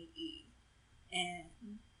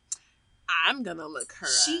 and I'm gonna look her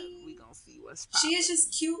up. We gonna see what's poppin'. She is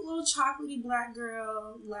just cute little chocolatey black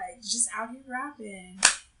girl, like just out here rapping.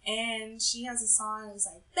 And she has a song that was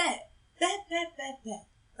like, bet.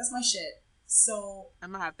 That's my shit. So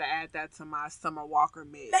I'm gonna have to add that to my Summer Walker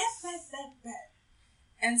mix. Bet.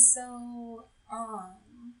 And so,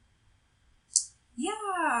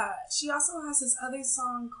 yeah, she also has this other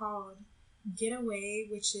song called Get Away,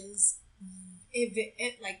 which is,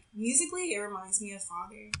 it like, musically, it reminds me of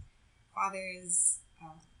Father. Father is,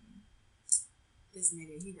 this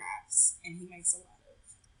nigga, he raps, and he makes a lot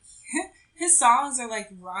of, his songs are like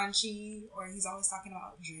raunchy, or he's always talking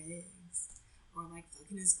about drugs, or like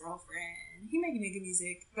fucking his girlfriend. He make nigga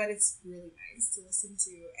music, but it's really nice to listen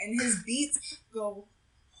to. And his beats go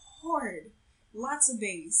hard. Lots of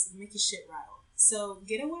bass. Make your shit rattle. So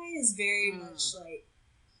Getaway is very much like,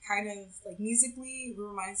 kind of like musically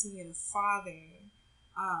reminds me of Father.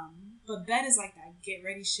 But Bet is like that get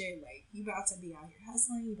ready shit. Like, you about to be out here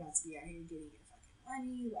hustling. You about to be out here getting your fucking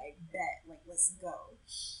money. Like, Bet. Like, let's go.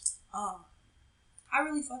 I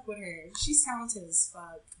really fuck with her. She's talented as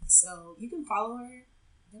fuck. So you can follow her.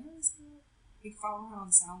 You can follow her on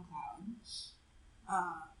SoundCloud.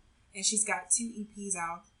 And she's got 2 EPs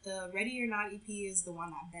out. The Ready or Not EP is the one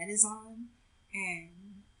that Bet is on. And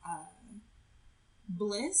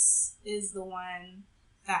Bliss is the one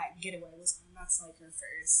that Getaway was on. That's like her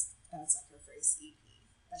first EP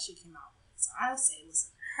that she came out with. So I would say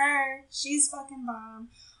listen to her. She's fucking bomb.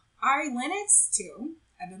 Ari Lennox too.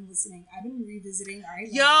 I've been revisiting Ari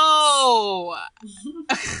Lennox. Yo!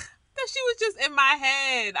 That she was just in my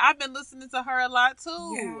head. I've been listening to her a lot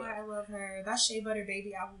too. Yeah, I love her. That Shea Butter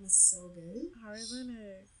Baby album is so good. Ari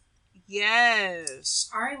Lennox. Yes.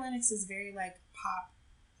 Ari Lennox is very like pop,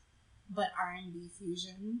 but R&B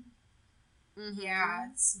fusion. Mm-hmm. Yeah,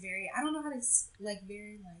 it's very, I don't know how to, like,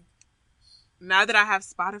 very like. Now that I have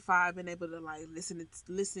Spotify, I've been able to like listen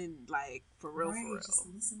like for real, right, for real. Just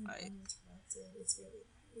listen like, uninterrupted. It's really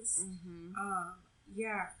nice. Mm-hmm.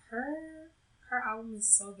 Yeah, her album is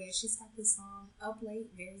so good. She's got this song Up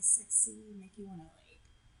Late, very sexy, make you wanna like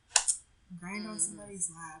grind on somebody's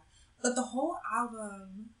lap. But the whole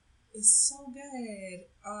album is so good.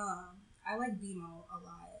 I like BMO a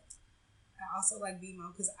lot. I also like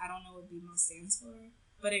BMO because I don't know what BMO stands for,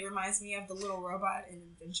 but it reminds me of the little robot in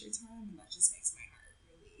Adventure Time, and that just makes my heart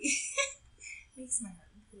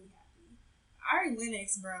really happy. Ari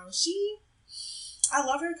Lennox, bro, I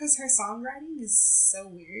love her because her songwriting is so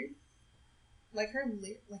weird. Like her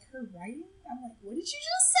writing, I'm like, what did you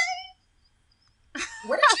just say?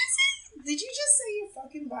 What did you say? Did you just say you're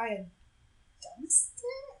fucking by a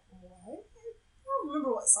dumpster? What? I don't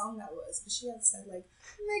remember what song that was, but she had said like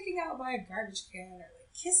making out by a garbage can or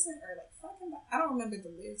like kissing or like fucking. I don't remember the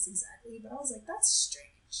lyrics exactly, but I was like, that's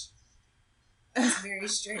strange. That's very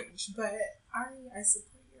strange. But Ari, I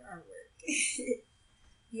support your artwork.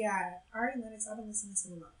 Yeah, Ari Lennox. I've been listening to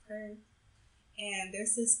a lot of her, and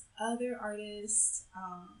there's this other artist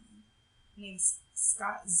named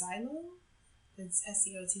Scott Zylo. It's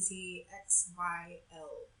SCOTTXYLO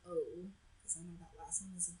because I know that last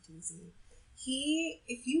one is a doozy.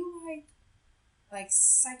 If you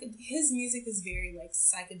his music is very like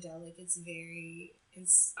psychedelic. It's very.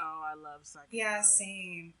 I love psychedelic. Yeah,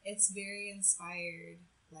 same. It's very inspired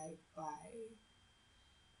like by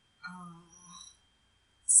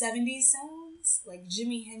 70s sounds, like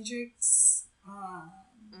Jimi Hendrix,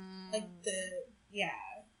 like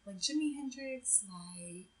like Jimi Hendrix,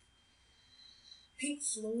 like Pink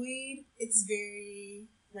Floyd. It's very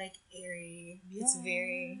like airy. Yeah. It's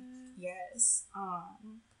very yes.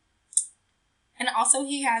 And also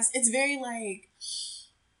it's very like,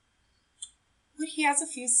 but he has a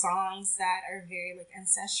few songs that are very like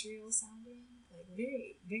ancestral sounding, like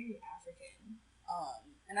very very African.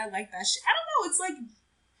 And I like that shit. I don't know. It's like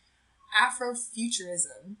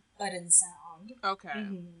Afrofuturism, but in sound. Okay.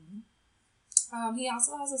 Mm-hmm. He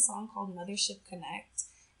also has a song called Mothership Connect.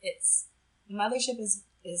 It's Mothership is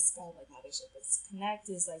spelled like Mothership. It's Connect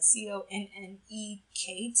is like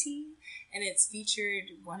CONNEKT, and it's featured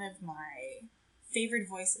one of my favorite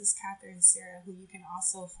voices, Catherine Sarah, who you can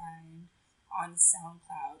also find on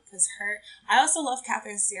SoundCloud. Because I also love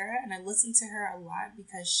Catherine Sarah, and I listen to her a lot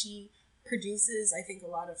because she produces, I think,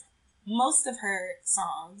 most of her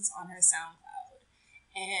songs on her SoundCloud,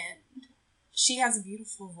 and she has a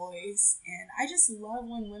beautiful voice, and I just love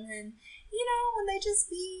when women, when they just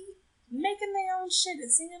be making their own shit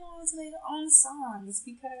and singing all of their own songs,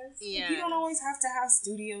 because like, you don't always have to have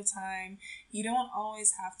studio time. You don't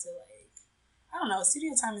always have to I don't know,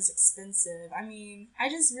 studio time is expensive. I mean, I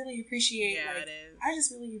just really appreciate it is. I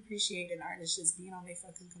just really appreciate an artist just being on their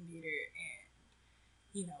fucking computer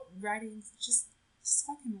and writing just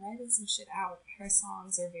fucking writing some shit out. Her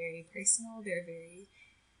songs are very personal. They're very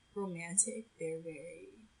romantic. They're very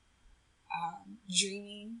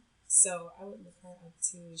dreamy. So I would look her up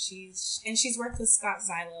too. She's worked with Scott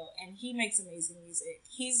Zylo, and he makes amazing music.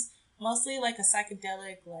 He's mostly like a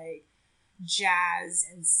psychedelic, like jazz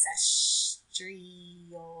ancestral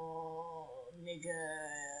nigga.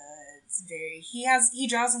 It's very he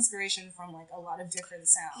draws inspiration from like a lot of different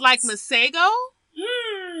sounds. Like Masego?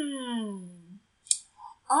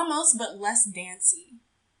 Almost, but less dancey.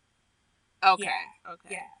 Okay. Yeah. Okay.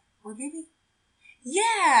 Yeah. Or maybe.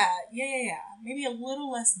 Yeah. Maybe a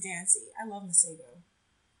little less dancey. I love Masego.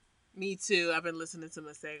 Me too. I've been listening to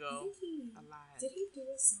Masego a lot. Did he do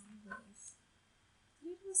a song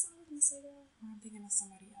with Masego? Or I'm thinking of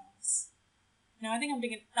somebody else. No, I'm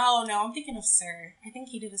thinking of Sir. I think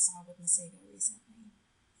he did a song with Masego recently.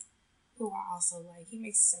 Who I also like. He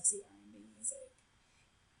makes sexy R&B music.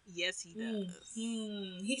 Yes, he does.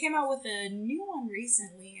 Mm-hmm. He came out with a new one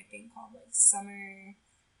recently, I think, called like Summer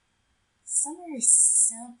something.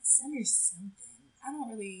 Summer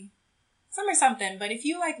something. But if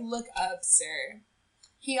you like look up Sir,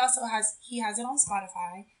 he has it on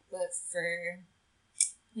Spotify. But for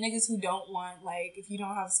niggas who don't want, like, if you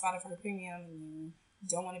don't have Spotify Premium and you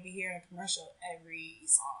don't want to be hearing a commercial every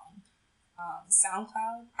song,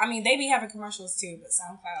 SoundCloud. I mean, they be having commercials too, but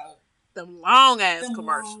SoundCloud. Them long ass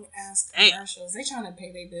commercials. They trying to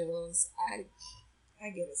pay their bills. I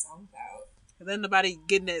get a SoundCloud. And then nobody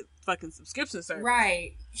getting that fucking subscription service.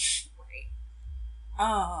 Right.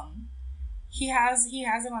 He has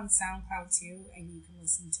it on SoundCloud too, and you can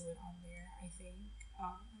listen to it on there, I think.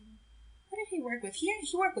 What did he work with?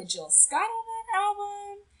 He worked with Jill Scott on that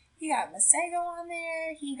album. He got Masego on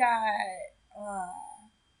there. He got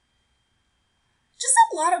just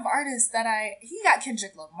a lot of artists he got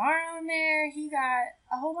Kendrick Lamar on there. He got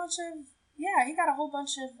a whole bunch of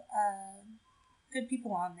good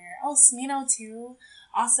people on there. Oh, Smino too.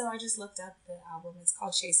 Also, I just looked up the album. It's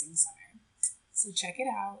called Chasing Summer. So check it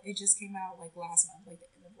out. It just came out like last month, like the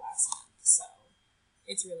end of last month. So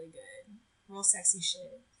it's really good. Real sexy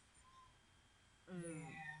shit.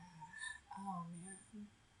 Yeah. Oh man.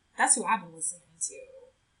 That's who I've been listening to.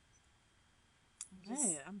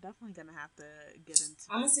 I'm definitely gonna have to get into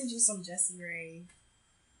I'm gonna send you some Jessie Ray.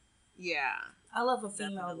 Yeah. I love a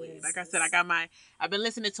female list. Like I said, I've been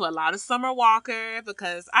listening to a lot of Summer Walker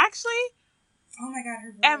because actually, oh my god,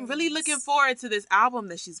 her voice. I'm really looking forward to this album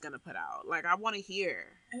that she's gonna put out. Like, I want to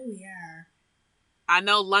hear. Oh yeah. I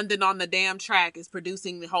know London on the Damn Track is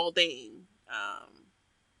producing the whole thing.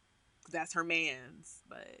 That's her man's,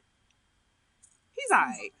 but he's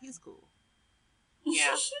alright. He's cool.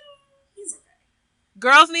 Yeah. He's okay.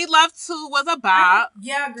 Girls Need Love 2 was a bop.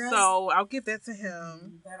 Yeah, girls. So I'll give that to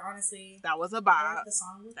him. But honestly, that was a bop. I like the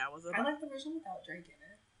song that was a bop. I like the version without Drake in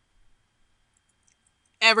it.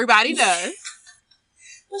 Everybody does.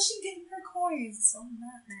 But she getting her coins, so I'm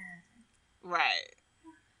not mad. Right.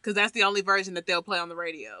 Because that's the only version that they'll play on the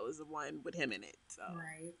radio is the one with him in it. So.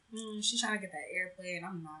 Right. She's trying to get that airplay, and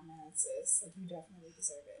I'm not mad, sis. Like, you definitely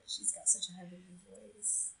deserve it. She's got such a heavenly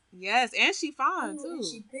voice. Yes, and she fine, too. And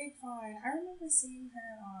she big fine. I remember seeing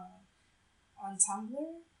her on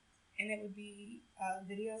Tumblr, and it would be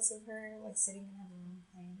videos of her, like, sitting in her room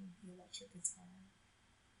playing the electric guitar.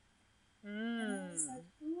 And I was like,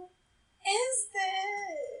 who is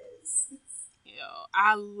this? Yo,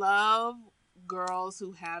 I love girls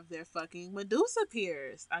who have their fucking Medusa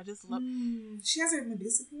pierced. I just love. She has her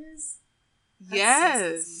Medusa pierced?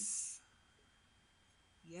 Yes.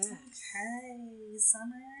 Yes. Okay,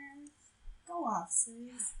 Summer. Go off,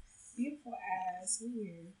 sis. Beautiful ass.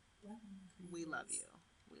 Weird. We love you.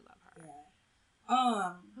 We love her.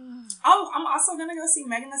 Yeah. I'm also gonna go see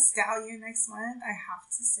Megan Thee Stallion next month. I have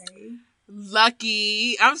to say.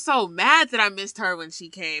 Lucky. I'm so mad that I missed her when she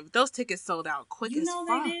came. Those tickets sold out quick as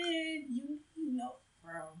fuck. They did. You know,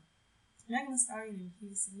 bro. Megan Thee Stallion in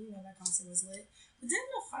Houston. You know that concert was lit. But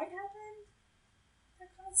didn't a fight happen? That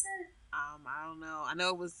concert. I don't know.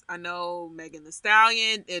 I know Megan Thee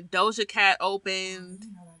Stallion. Doja Cat opened.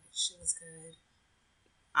 You know that shit was good.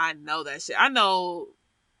 I know that shit. I know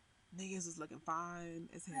niggas was looking fine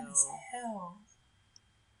as hell. Fine as hell.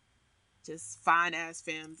 Just fine ass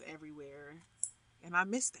femmes everywhere, and I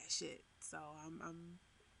missed that shit. So I'm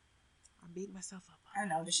beating myself up. I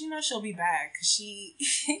know, but she knows she'll be back because she.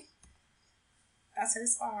 That's her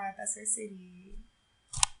spot. That's her city.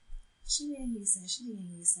 She be in Houston.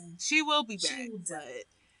 She will be back, but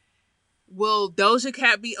will Doja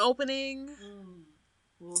Cat be opening?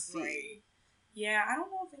 We'll see. Right. Yeah, I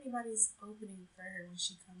don't know if anybody's opening for her when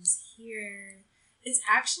she comes here. It's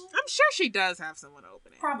actually... I'm sure she does have someone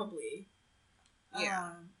opening. Probably.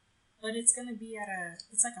 Yeah. But it's going to be at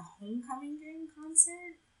it's like a homecoming game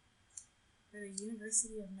concert for the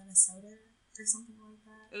University of Minnesota or something like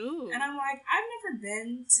that. Ooh. And I'm like, I've never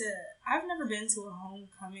been to a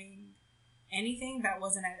homecoming anything that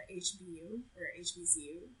wasn't at a HBU or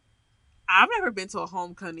HBCU. I've never been to a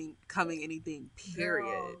homecoming anything, period.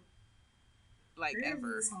 Girl, like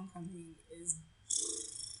ever. This homecoming is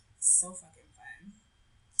so fucking fun.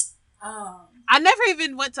 I never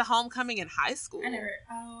even went to homecoming in high school. I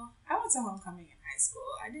went to homecoming in high school.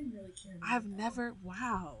 I didn't really care. I've never.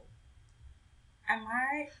 Wow.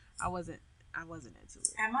 I wasn't into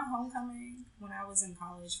it. At my homecoming, when I was in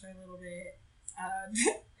college for a little bit,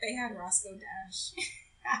 they had Roscoe Dash.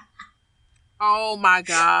 Oh my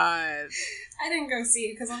god. I didn't go see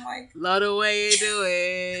it because I'm like, love the way you do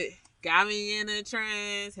it. Got me in a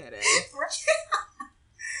trance.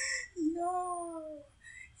 No.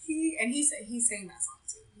 He sang that song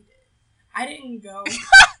too. He did. I didn't go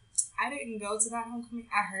to that homecoming.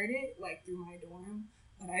 I heard it like through my dorm,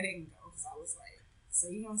 but I didn't go because I was like, so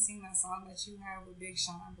you gonna sing that song that you have with Big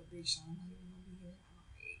Sean, but Big Sean not even gonna be here.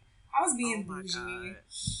 I was being bougie,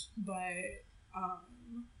 but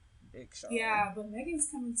Big Sean. Yeah, but Megan's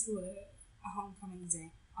coming to a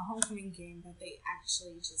homecoming game that they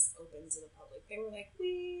actually just opened to the public. They were like,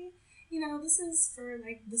 this is for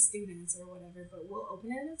like the students or whatever, but we'll open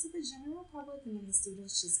it up to the general public and then the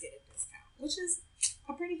students just get a discount, which is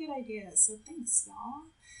a pretty good idea. So thanks, y'all,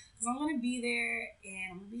 because I'm gonna be there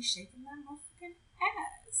and I'm gonna be shaking that motherfucking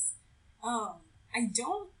ass.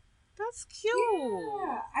 That's cute.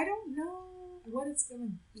 Yeah, I don't know what it's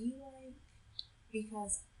gonna be like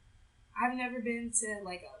because I've never been to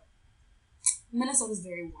like Minnesota's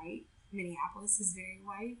very white. Minneapolis is very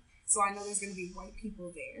white. So I know there's going to be white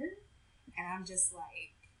people there. And I'm just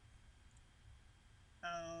like,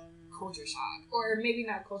 culture shock. Or maybe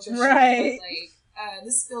not culture shock, right. But like,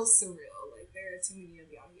 this feels surreal. Like, there are too many of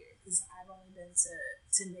y'all here. Because I've only been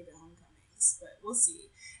to nigga homecomings. But we'll see.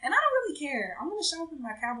 And I don't really care. I'm going to show up with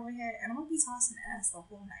my cowboy hat and I'm going to be tossing ass the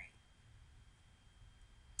whole night.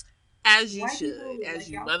 As you white should. People, as like,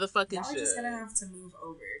 you motherfucking y'all should. Y'all just going to have to move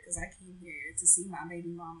over. Because I came here to see my baby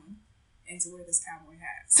mama and to wear this cowboy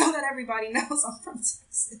hat. So that everybody knows I'm from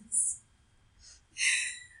Texas.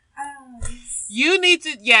 You need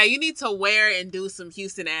to wear and do some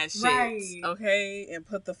Houston ass shit, right. Okay, and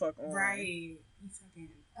put the fuck on, right? You fucking,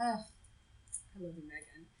 I love you,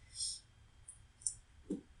 Megan.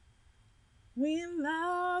 We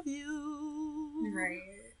love you,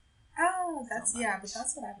 right? Oh, that's so but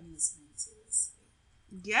that's what I've been listening to this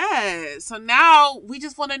week. Yeah. So now we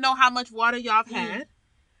just want to know how much water y'all have had.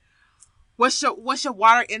 What's your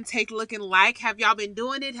water intake looking like? Have y'all been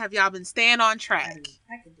doing it? Have y'all been staying on track?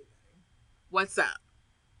 I could do better. What's up?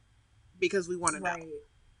 Because we want to know.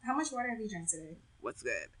 How much water have you drank today? What's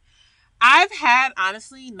good? I've had,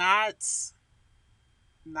 honestly, not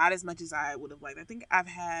as much as I would have liked. I think I've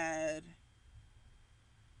had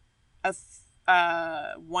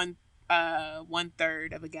one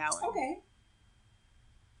third of a gallon. Okay.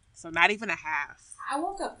 So not even a half. I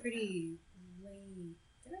woke up pretty late.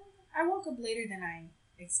 I woke up later than I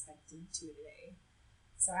expected to today,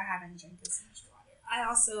 so I haven't drank as much water.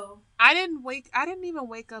 I didn't even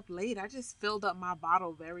wake up late. I just filled up my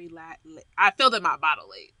bottle very late. I filled up my bottle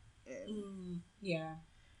late and yeah,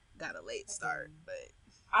 got a late start. But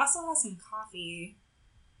I also had some coffee.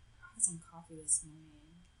 I had some coffee this morning.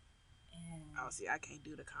 And see, I can't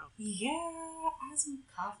do the coffee. Yeah, I had some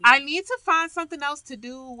coffee. I need to find something else to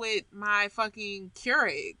do with my fucking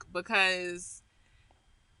Keurig because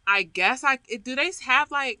I guess do they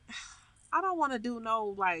have like I don't want to do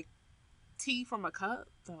no like tea from a cup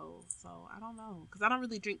though, so I don't know because I don't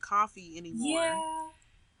really drink coffee anymore. Yeah,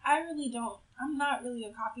 I really don't. I'm not really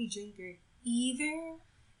a coffee drinker either,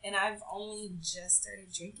 and I've only just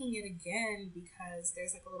started drinking it again because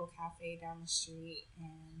there's like a little cafe down the street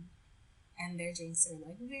and their drinks are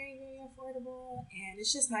like very, very affordable, and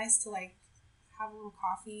it's just nice to like have a little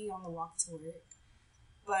coffee on the walk to work.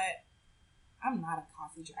 But I'm not a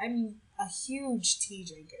coffee drinker. I'm a huge tea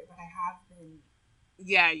drinker, but I have been.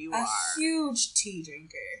 Yeah, you are a huge tea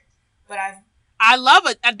drinker, but I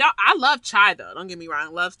love chai though. Don't get me wrong. I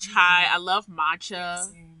love chai. I love matcha.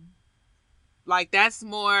 Same. Like that's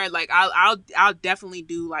more like I'll definitely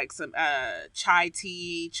do like some chai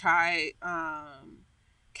tea,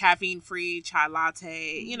 caffeine free chai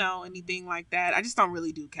latte, you know, anything like that. I just don't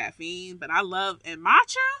really do caffeine, but I love and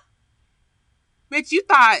matcha. Bitch, you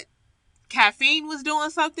thought caffeine was doing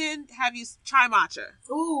something? Have you try matcha?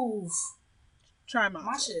 Ooh. Try matcha.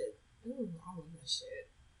 Matcha. Ooh, I love that shit.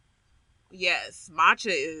 Yes,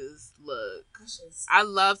 matcha is, look, I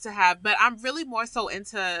love to have, but I'm really more so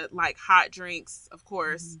into like hot drinks, of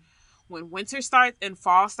course, when winter starts and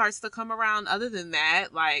fall starts to come around. Other than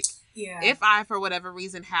that, like, if I, for whatever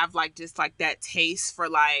reason, have like just like that taste for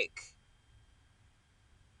like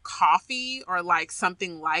coffee or like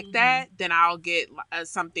something like that, then I'll get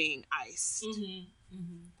something iced.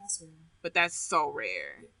 That's rare. But that's so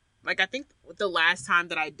rare. Like, I think the last time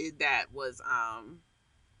that I did that was,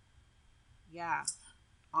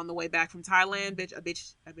 on the way back from Thailand, a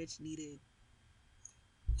bitch needed.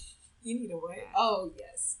 You need a what? Oh,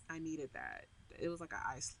 yes. I needed that. It was like a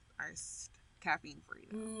iced caffeine free.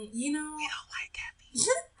 You know, I don't like caffeine.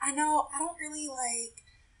 I know. I don't really like.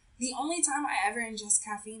 The only time I ever ingest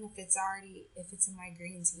caffeine if it's in my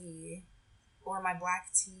green tea or my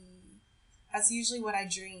black tea. That's usually what I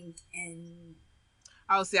drink in.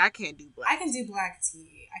 Oh, see, I can't do black. I can do black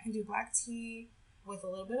tea. I can do black tea with a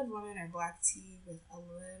little bit of lemon, or black tea with a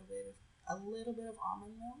little bit of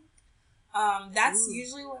almond milk. That's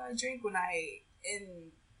usually what I drink when I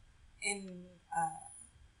in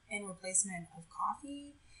replacement of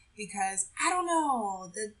coffee, because I don't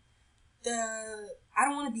know, I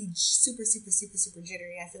don't want to be super super super super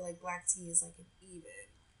jittery. I feel like black tea is like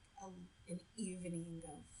an evening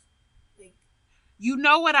of. You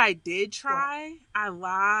know what I did try? What? I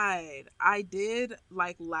lied. I did,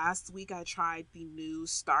 like, last week I tried the new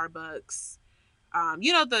Starbucks,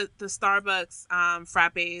 you know, the Starbucks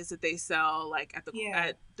frappes that they sell, like, at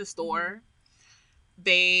the store.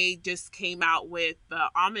 They just came out with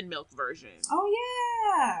the almond milk version. Oh,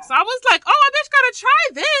 yeah. So I was like, oh, I bet you gotta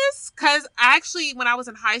try this. Because actually, when I was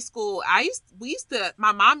in high school,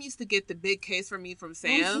 my mom used to get the big case for me from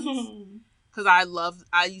Sam's. Because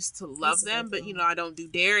I used to love them, but, you know, I don't do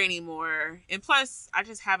dairy anymore. And plus, I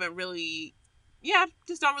just haven't really,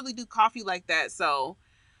 just don't really do coffee like that. So,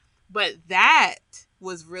 but that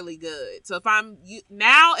was really good. So if I'm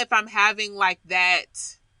having like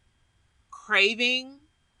that craving,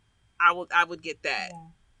 I would get that. Yeah.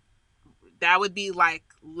 That would be like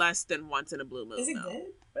less than once in a blue moon. Is it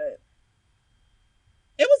good? But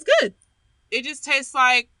it was good. It just tastes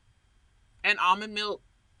like an almond milk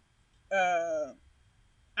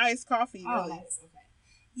iced coffee, really. Nice. Okay.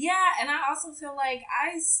 Yeah, and I also feel like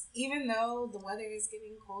even though the weather is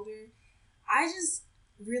getting colder, I just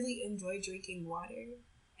really enjoy drinking water.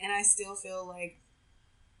 And I still feel like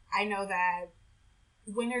I know that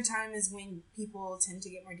wintertime is when people tend to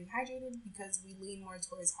get more dehydrated because we lean more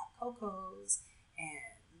towards hot cocos and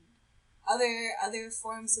other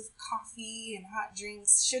forms of coffee and hot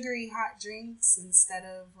drinks, sugary hot drinks, instead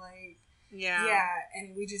of like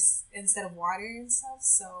and we just instead of water and stuff.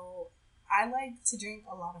 So I like to drink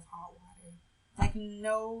a lot of hot water, like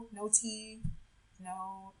no tea,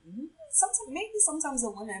 no. Sometimes a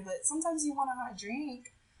lemon, but sometimes you want a hot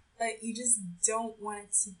drink, but you just don't want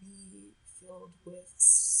it to be filled with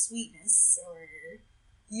sweetness, or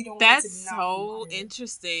you don't. That's want it to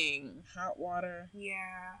so interesting. Hot water.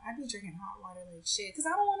 Yeah, I be drinking hot water like shit because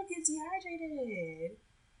I don't want to get dehydrated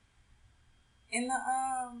in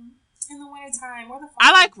the winter time or the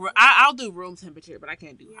fall. I'll do room temperature, but I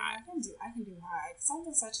can't do hot. I can do hot.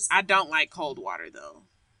 Something such as I don't like cold water though.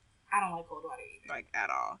 I don't like cold water either. Like at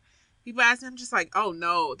all. People ask me, I'm just like, oh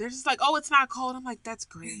no. They're just like, oh, it's not cold. I'm like, that's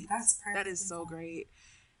great. That's perfect. That is so great.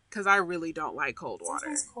 Because I really don't like cold water.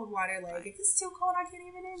 Sometimes cold water, like, if it's too cold, I can't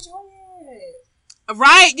even enjoy it.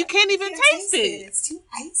 Right? You can't even taste it. It's too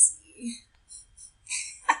icy.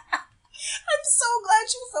 I'm so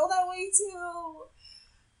glad you feel that way, too.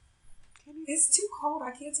 It's too cold.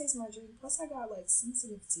 I can't taste my drink. Plus, I got, like,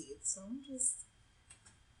 sensitive teeth. So I'm just...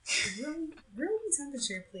 room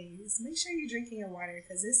temperature, please. Make sure you're drinking your water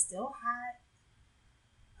because it's still hot.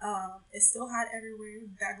 It's still hot everywhere.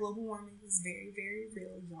 That global warming is very, very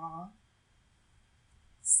real, y'all.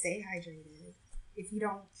 Stay hydrated. If you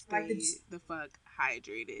don't stay the fuck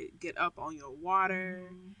hydrated. Get up on your water.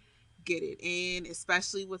 Mm-hmm. Get it in,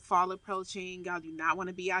 especially with fall approaching. Y'all do not want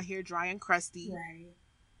to be out here dry and crusty. Right.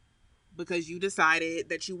 Because you decided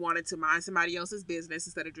that you wanted to mind somebody else's business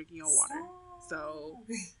instead of drinking your water. So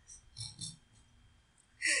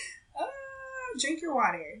drink your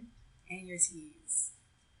water and your teas.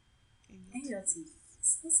 And your teas.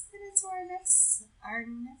 Let's get into our next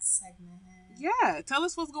segment. Yeah, tell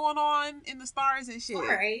us what's going on in the stars and shit. All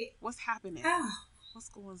right, what's happening? What's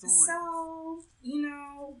going on? So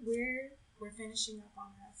we're finishing up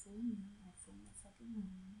on that full fucking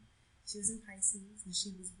moon. She was in Pisces and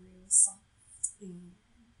she was real soft and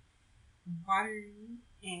watery,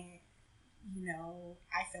 and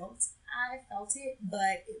I felt it,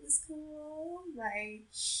 but it was cool. Like,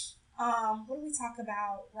 what did we talk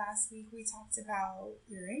about last week? We talked about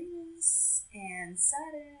Uranus and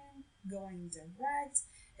Saturn going direct.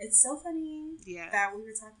 It's so funny that we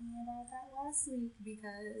were talking about that last week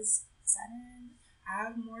because Saturn, I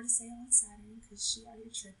have more to say on Saturn because she out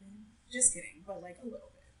here tripping. Just kidding, but like a little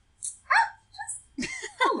bit. Just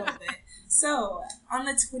a little bit. So, on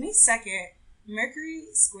the 22nd, Mercury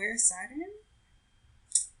square Saturn.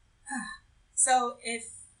 So, if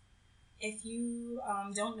you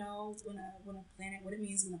don't know when a planet, what it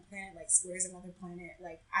means when a planet like squares another planet,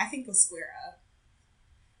 like I think of square up.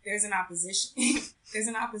 There's an opposition. There's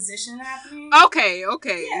an opposition happening. Okay.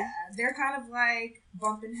 Yeah, they're kind of like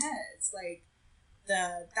bumping heads. Like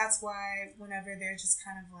that's why whenever they're just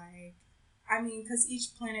kind of like, I mean, because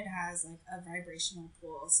each planet has like a vibrational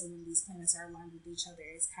pull. So when these planets are aligned with each other,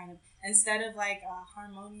 it's kind of, instead of like a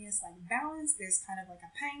harmonious like balance, there's kind of like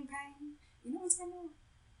a pang. You know what I'm talking about?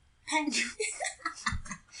 Pang.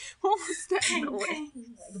 What was that? Pang.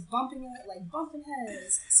 Like bumping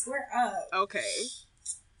heads. Square up. Okay.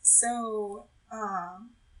 So,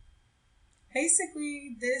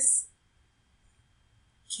 basically this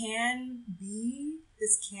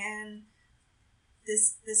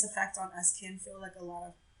effect on us can feel like a lot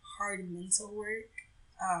of hard mental work.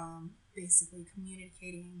 Basically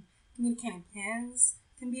communicating plans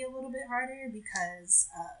can be a little bit harder because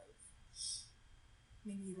of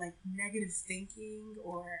maybe like negative thinking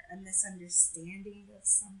or a misunderstanding of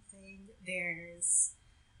something. There's,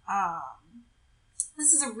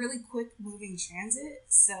 this is a really quick moving transit.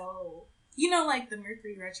 So, like the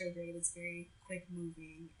Mercury retrograde is very quick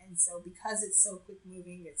moving. And so because it's so quick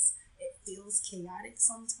moving, it feels chaotic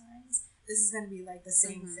sometimes. This is going to be like the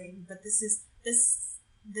same thing, but this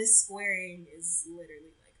squaring is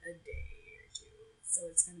literally like a day or two. So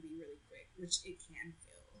it's going to be really quick, which it can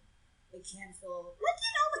feel. It can feel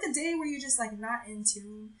like, like a day where you're just like not in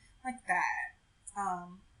tune like that.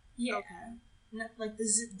 Yeah. Okay. Like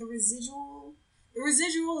the residual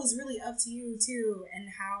is really up to you too, and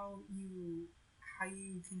how you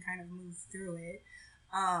can kind of move through it.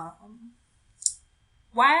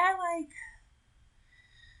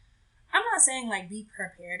 I'm not saying like be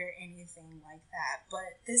prepared or anything like that,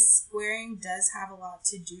 but this squaring does have a lot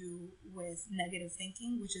to do with negative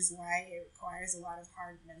thinking, which is why it requires a lot of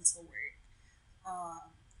hard mental work.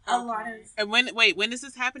 A lot of. And when is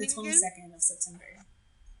this happening? The 22nd of September.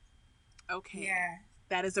 Okay. Yeah.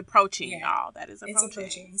 That is approaching, y'all. That is approaching. It's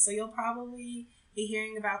approaching. So you'll probably be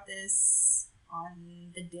hearing about this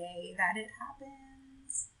on the day that it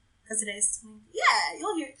happens. Because today's 20th. Yeah,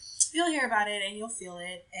 you'll hear about it and you'll feel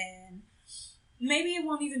it. And maybe it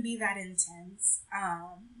won't even be that intense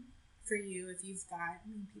for you if you've got,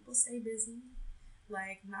 people stay busy.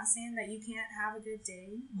 Like, I'm not saying that you can't have a good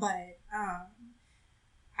day, but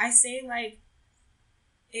I say, like,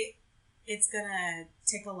 it's gonna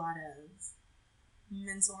take a lot of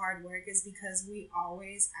mental hard work is because we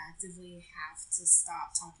always actively have to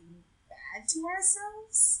stop talking bad to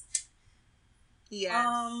ourselves.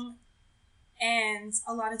 Yes. And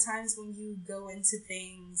a lot of times when you go into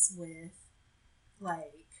things with,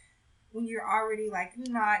 like, when you're already, like,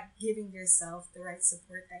 not giving yourself the right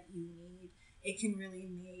support that you need, it can really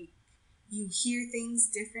make you hear things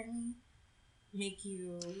differently, make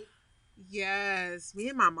you Yes, me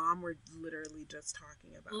and my mom were literally just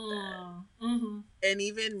talking about that. Mm-hmm. And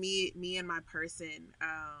even me and my person,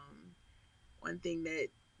 one thing that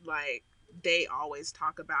like they always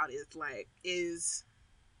talk about is like is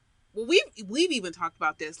well we've even talked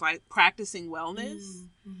about this, like practicing wellness,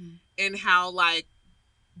 Mm-hmm. and how like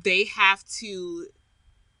they have to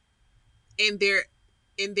in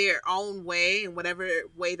their own way, and whatever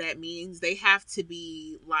way that means, they have to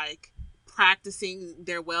be like practicing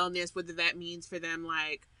their wellness, whether that means for them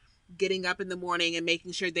like getting up in the morning and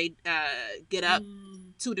making sure they get up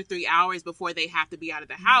 2 to 3 hours before they have to be out of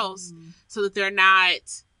the house, so that they're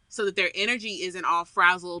not so that their energy isn't all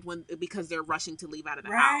frazzled when because they're rushing to leave out of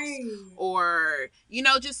the house, or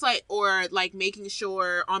just like, or like making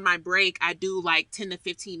sure on my break I do like 10 to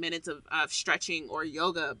 15 minutes of stretching or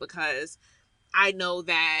yoga, because I know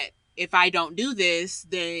that if I don't do this,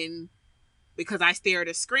 then because I stare at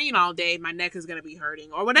a screen all day, my neck is going to be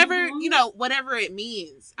hurting, or whatever, whatever it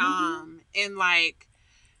means. And like,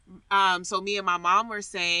 so me and my mom were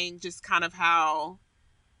saying just kind of how,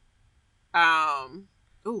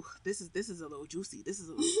 ooh, this is a little juicy. This is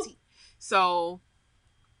a little tea. So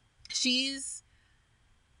she's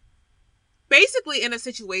basically in a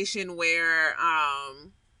situation where,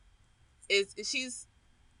 she's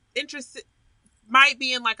interested, might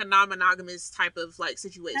be in like a non-monogamous type of like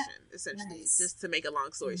situation, essentially, just to make a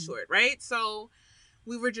long story short, right? So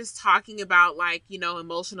we were just talking about like,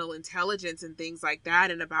 emotional intelligence and things like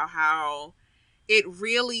that, and about how it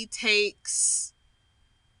really takes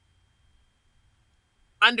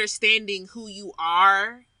understanding who you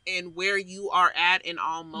are and where you are at in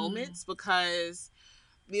all moments, because,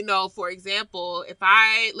 for example, if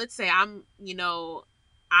let's say I'm in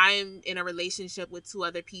a relationship with two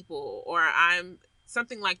other people, or I'm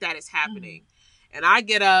something like that is happening, and I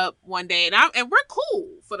get up one day and we're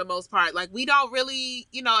cool for the most part. Like, we don't really,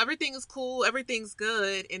 everything is cool, everything's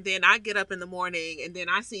good. And then I get up in the morning and then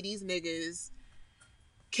I see these niggas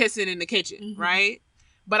kissing in the kitchen, right?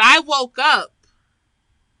 But I woke up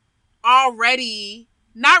already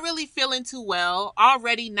not really feeling too well,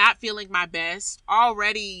 already not feeling my best,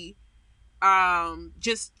 already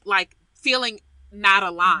just like feeling not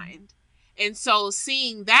aligned. And so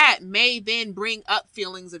seeing that may then bring up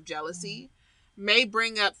feelings of jealousy, may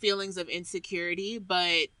bring up feelings of insecurity,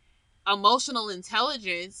 but emotional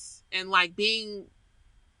intelligence and like being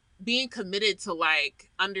committed to like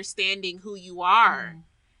understanding who you are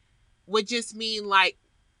would just mean like,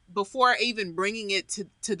 before even bringing it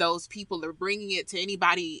to those people or bringing it to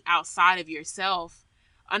anybody outside of yourself,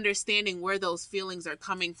 understanding where those feelings are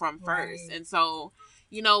coming from first. And so,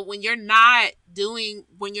 when you're not,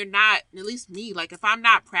 at least me, like if I'm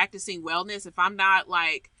not practicing wellness, if I'm not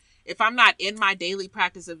in my daily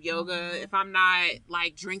practice of yoga, if I'm not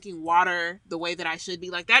like drinking water the way that I should be,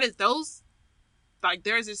 like there's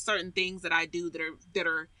just certain things that I do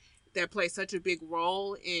that play such a big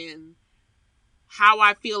role in how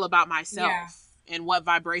I feel about myself and what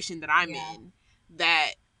vibration that I'm in,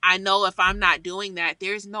 that I know if I'm not doing that,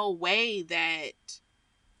 there's no way that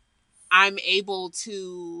I'm able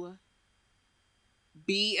to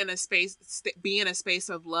be in a space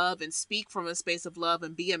of love and speak from a space of love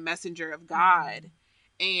and be a messenger of God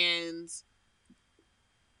and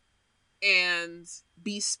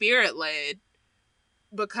be spirit led,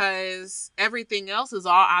 because everything else is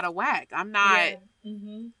all out of whack. I'm not,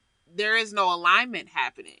 there is no alignment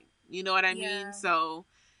happening. You know what I mean? So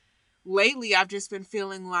lately I've just been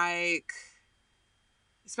feeling like,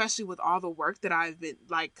 especially with all the work that I've been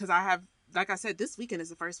like, because I have, like I said, this weekend is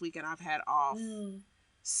the first weekend I've had off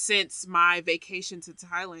since my vacation to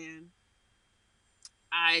Thailand.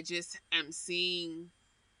 I just am seeing,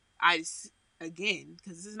 again,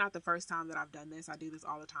 because this is not the first time that I've done this. I do this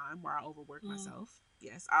all the time where I overwork myself.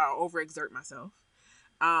 Yes, I overexert myself.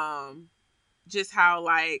 Just how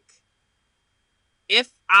like,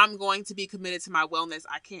 if I'm going to be committed to my wellness,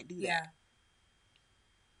 I can't do that.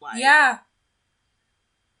 Like,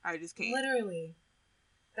 I just can't. Literally.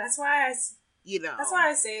 That's why that's why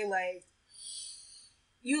I say, like,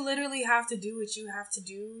 you literally have to do what you have to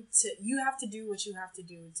do to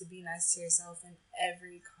be nice to yourself in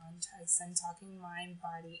every context. I'm talking mind,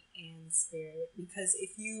 body, and spirit. Because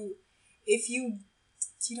if you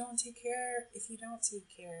don't take care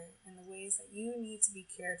in the ways that you need to be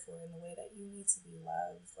cared for, in the way that you need to be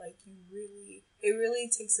loved, like, it really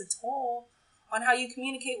takes a toll on how you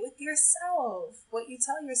communicate with yourself, what you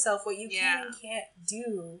tell yourself, what you can and can't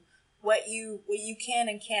do, what you can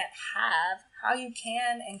and can't have, how you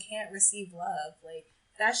can and can't receive love. Like,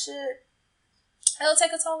 that shit, it'll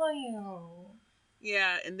take a toll on you.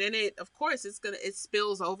 Yeah, and then it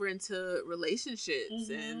spills over into relationships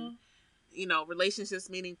and you know, relationships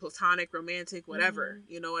meaning platonic, romantic, whatever.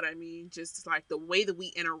 Mm-hmm. You know what I mean? Just like the way that we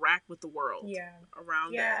interact with the world around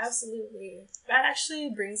us. Yeah, absolutely. That actually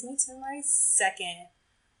brings me to my second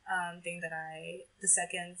the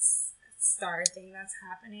second star thing that's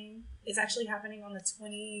happening. It's actually happening on the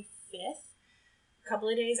 25th, a couple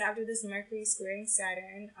of days after this Mercury squaring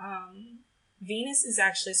Saturn. Venus is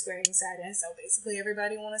actually squaring Saturn, so basically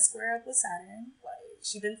everybody want to square up with Saturn.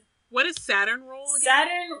 Like, what does Saturn rule again?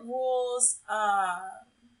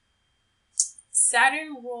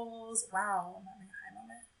 Saturn rules. Wow, I'm having a high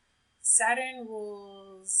moment. Saturn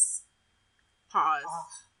rules. Pause. Oh.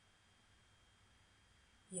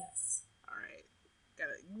 Yes. All right.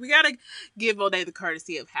 We gotta give Monet the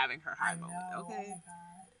courtesy of having her high moment. Okay. Oh my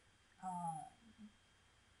god.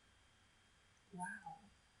 Wow.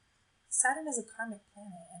 Saturn is a karmic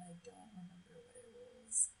planet, and I don't remember what it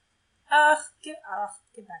rules.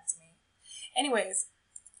 Get back to me. Anyways,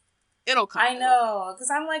 it'll come. I know, because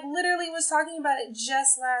I'm like literally was talking about it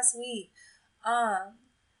just last week.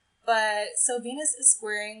 But so Venus is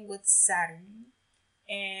squaring with Saturn,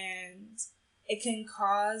 and it can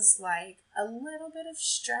cause like a little bit of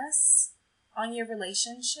stress on your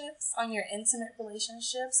relationships, on your intimate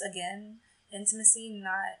relationships. Again, intimacy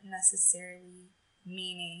not necessarily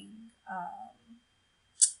meaning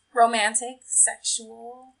romantic,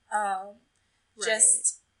 sexual,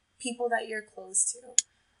 just people that you're close to.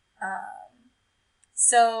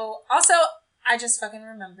 So also, I just fucking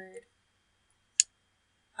remembered.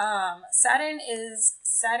 Saturn is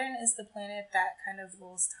the planet that kind of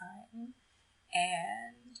rules time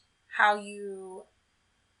and how you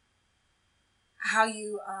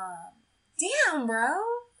damn, bro.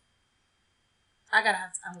 I'm gonna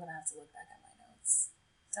have to look back at my notes.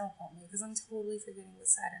 Don't quote me because I'm totally forgetting what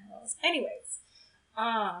Saturn rules. Anyways,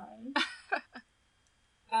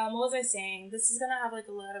 what was I saying? This is gonna have like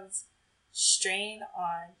a lot of strain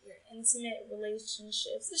on your intimate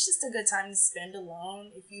relationships. It's just a good time to spend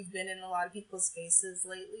alone. If you've been in a lot of people's faces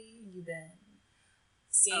lately, you've been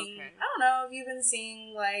seeing, I don't know, if you've been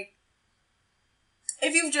seeing like,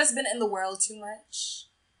 if you've just been in the world too much.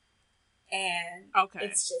 And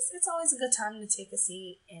it's always a good time to take a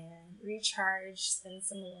seat and recharge, spend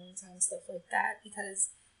some alone time, stuff like that,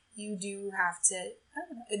 because you do have to, I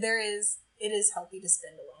don't know, it is healthy to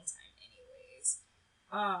spend alone time anyways.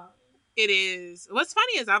 It is. What's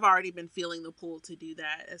funny is I've already been feeling the pull to do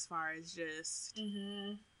that, as far as just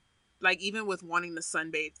like, even with wanting to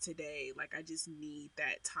sunbathe today, like I just need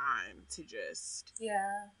that time to just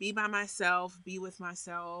be by myself, be with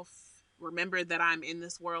myself, remember that I'm in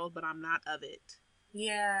this world but I'm not of it.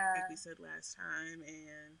 Like we said last time.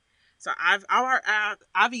 And so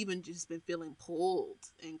I've even just been feeling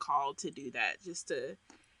pulled and called to do that, just to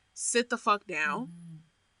sit the fuck down,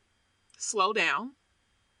 slow down,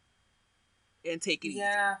 and take it easy.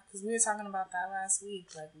 Yeah, because we were talking about that last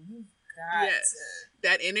week. Like, you got to.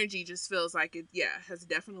 That energy just feels like it, has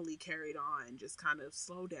definitely carried on. Just kind of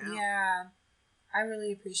slow down. Yeah, I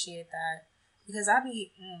really appreciate that. Because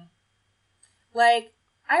like,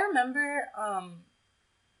 I remember,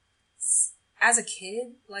 as a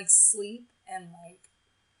kid, like, sleep and, like,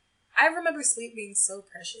 I remember sleep being so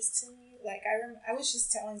precious to me. Like, I was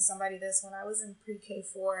just telling somebody this when I was in pre-K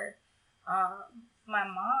 4. My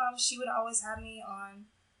mom, she would always have me on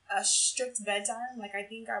a strict bedtime. Like, I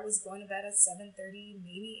think I was going to bed at 7:30,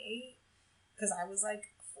 maybe 8, because I was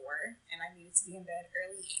like 4 and I needed to be in bed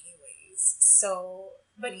early anyways. So,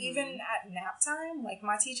 but even at nap time, like,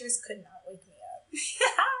 my teachers could not wake me up.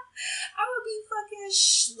 I would be fucking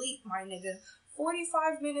asleep, my nigga.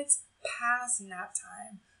 45 minutes past nap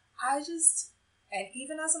time. And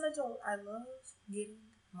even as an adult, I love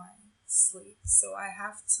getting my sleep. So I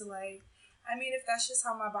have to, like, I mean, if that's just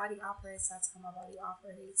how my body operates, that's how my body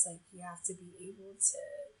operates. Like, you have to be able to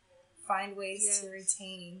find ways to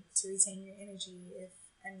retain your energy.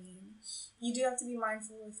 You do have to be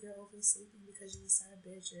mindful if you're oversleeping because you're a sad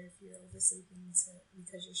bitch, or if you're oversleeping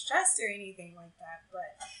because you're stressed or anything like that.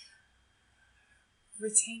 But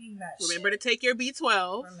retaining that Remember to take your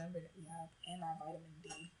B12. And our vitamin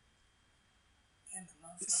D. And the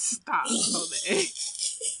motherfucker. Stop.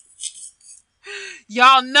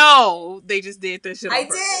 Y'all know they just did this shit on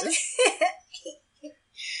purpose.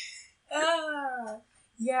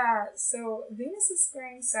 Yeah, so Venus is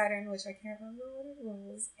squaring Saturn, which I can't remember what it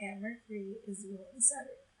was, and Mercury is ruling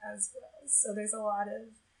Saturn as well. So there's a lot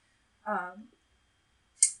of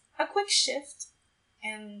a quick shift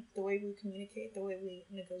in the way we communicate, the way we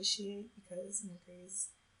negotiate, because Mercury is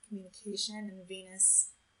communication and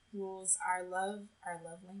Venus rules our love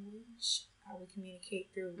language, how we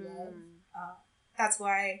communicate through love. That's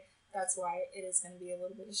why that's why it is going to be a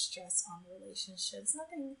little bit of stress on the relationships.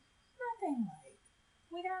 Nothing like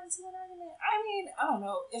we got into an argument. I mean, I don't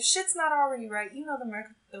know if shit's not already right. You know,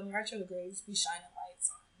 the retrogrades be shining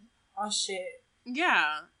lights on shit.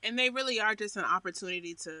 Yeah, and they really are just an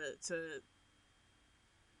opportunity to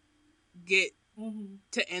get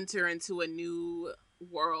to enter into a new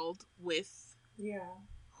world with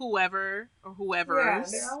whoever or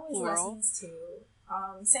whoever's. Yeah, there are always lessons too.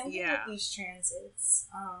 Same thing with these transits.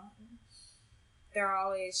 There are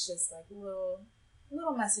always just like little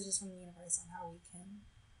messages from the universe on how we can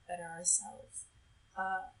better ourselves.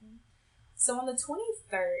 So on the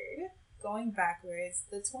 23rd, going backwards,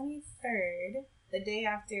 the 23rd, the day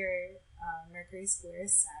after Mercury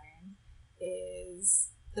squares Saturn, is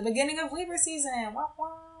the beginning of Libra season. Wah,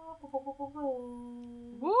 wah, boo, boo, boo,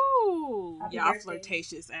 boo. Woo! Happy Y'all birthday.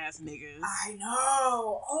 Flirtatious ass niggas. I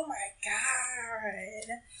know. Oh my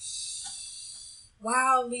god.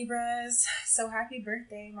 Wow, Libras. So happy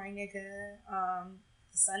birthday, my nigga.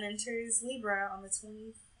 The sun enters Libra on the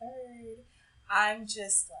 23rd. I'm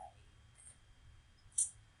just like,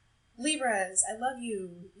 Libras, I love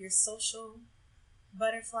you. You're social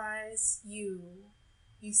butterflies. You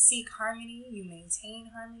seek harmony. You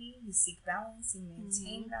maintain harmony. You seek balance. You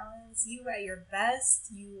maintain balance. You at your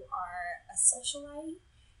best. You are a socialite.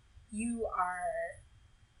 You are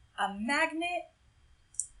a magnet.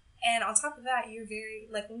 And on top of that, you're very,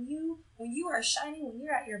 like, when you are shining, when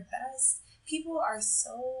you're at your best, people are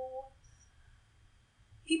so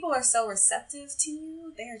receptive to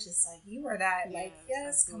you. They're just like, you are that, yes,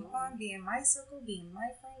 absolutely. Come on, be in my circle, be in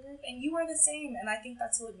my friend group, and you are the same. And I think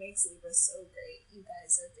that's what makes Libra so great. You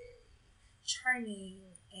guys are very charming,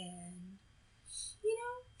 and,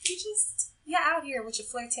 you're out here with your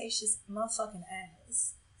flirtatious motherfucking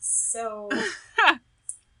ass. So,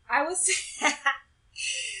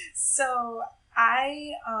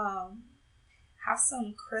 I have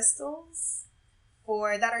some crystals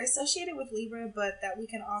that are associated with Libra, but that we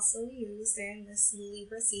can also use during this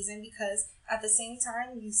Libra season, because at the same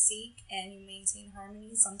time you seek and you maintain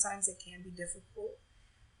harmony, sometimes it can be difficult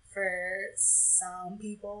for some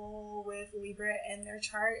people with Libra in their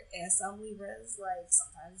chart, and some Libras, like,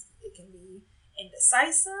 sometimes it can be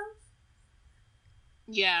indecisive.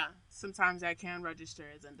 Yeah, sometimes that can register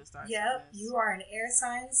as indecisiveness. Yep, you are an air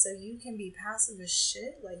sign, so you can be passive as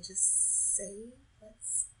shit. Like, just say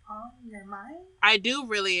what's on your mind. I do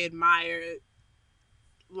really admire,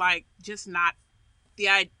 like, just not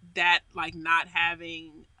not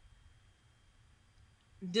having,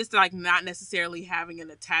 just like not necessarily having an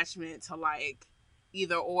attachment to like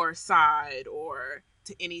either or side or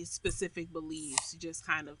to any specific beliefs. Just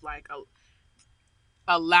kind of like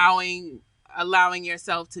allowing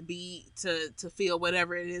yourself to be to feel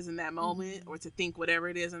whatever it is in that moment, or to think whatever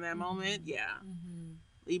it is in that moment. Yeah.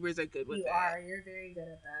 Libras are good with that. You're very good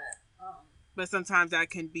at that. But sometimes that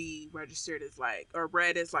can be registered as like, or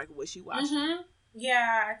read as like wishy-washy.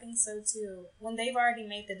 Yeah, I think so too. When they've already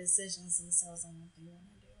made the decisions themselves on what they want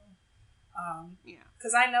to do.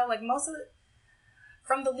 Because I know, like,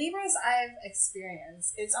 from the Libras I've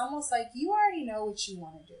experienced, it's almost like you already know what you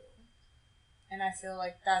want to do. And I feel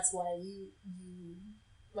like that's why you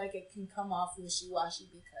like, it can come off wishy-washy,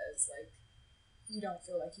 because, like, you don't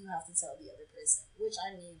feel like you have to tell the other person. Which,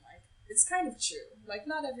 I mean, like, it's kind of true. Like,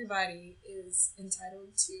 not everybody is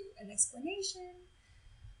entitled to an explanation.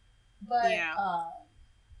 But, it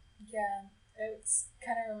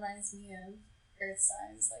kind of reminds me of Earth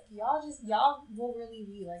signs. Like, y'all will really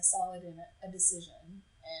be, like, solid in a decision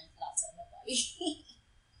and not tell nobody.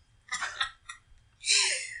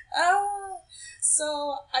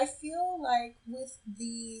 So I feel like with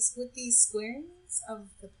these squarings of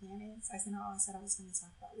the planets, I said I was going to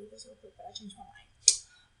talk about Libras real quick, but I changed my mind.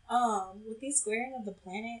 With these squaring of the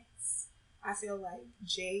planets, I feel like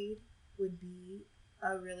jade would be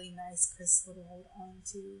a really nice crystal to hold on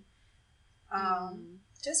to.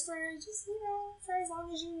 Just for as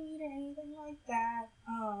long as you need or anything like that.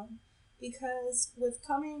 Because with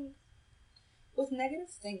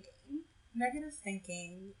negative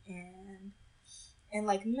thinking and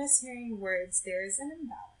like mishearing words, there is an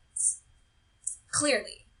imbalance.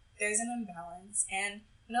 Clearly, there's an imbalance, and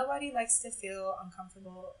nobody likes to feel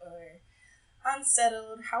uncomfortable or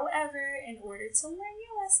unsettled. However, in order to learn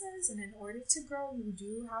your lessons and in order to grow, you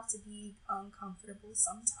do have to be uncomfortable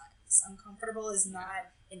sometimes. Uncomfortable is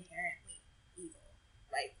not inherently evil.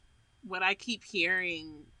 Like, what I keep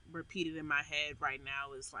hearing repeated in my head right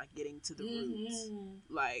now is like getting to the roots.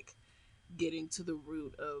 Like, getting to the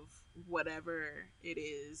root of whatever it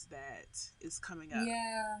is that is coming up.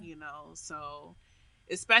 So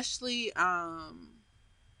especially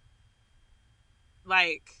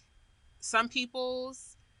like some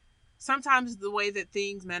people's, sometimes the way that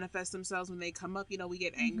things manifest themselves when they come up, you know, we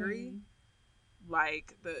get angry. We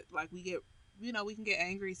get, you know, we can get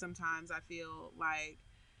angry sometimes, I feel like,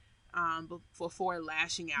 before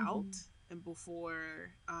lashing out and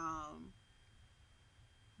before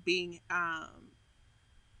being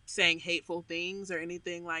saying hateful things or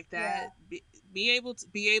anything like that. Be able to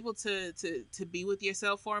be with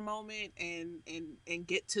yourself for a moment and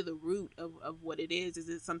get to the root of what it is. Is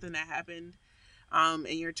it something that happened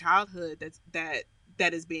in your childhood that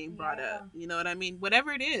is being brought up? You know what I mean?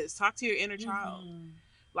 Whatever it is, talk to your inner child.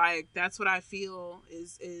 Like, that's what I feel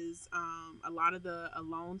is a lot of the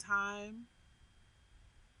alone time.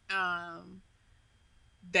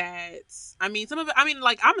 That, I mean, some of it, I mean,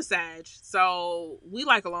 like, I'm a Sag, so we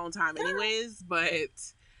like alone time anyways,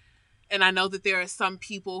 and I know that there are some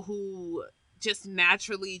people who just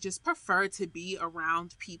naturally just prefer to be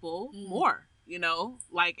around people more, you know,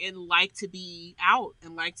 like, and like to be out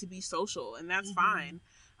and like to be social, and that's fine.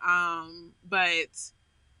 But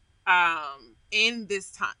in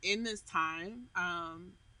this time,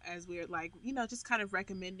 as we're, like, you know, just kind of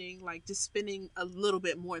recommending, like, just spending a little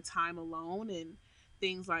bit more time alone and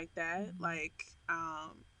things like that, like,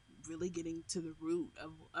 really getting to the root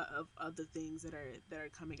of the things that are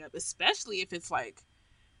coming up, especially if it's, like,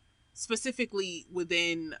 specifically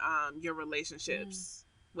within your relationships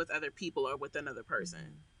with other people or with another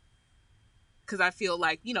person, because I feel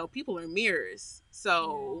like, you know, people are mirrors,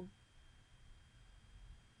 so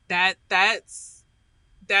that's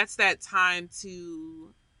that time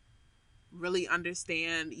to really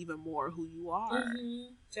understand even more who you are.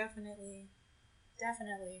 Definitely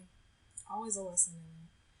always a lesson in it.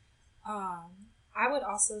 I would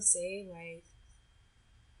also say, like,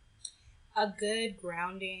 a good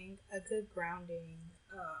grounding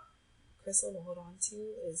crystal to hold on to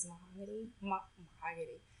is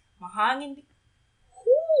mahogany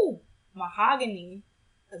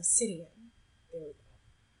obsidian. There we go.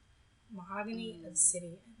 Mahogany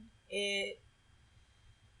obsidian. It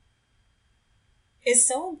is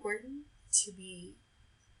so important to be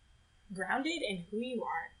grounded in who you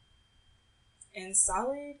are and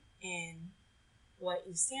solid in what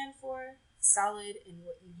you stand for, solid in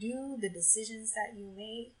what you do, the decisions that you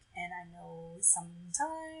make. And I know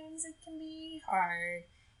sometimes it can be hard,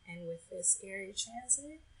 and with this area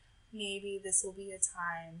transit, maybe this will be a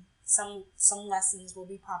time, some lessons will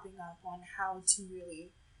be popping up on how to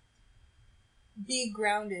really be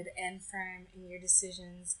grounded and firm in your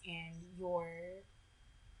decisions and your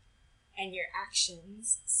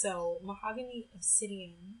actions. So mahogany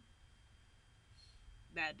obsidian,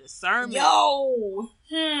 that discernment.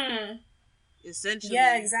 Essentially.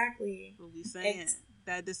 Yeah, exactly. What we saying.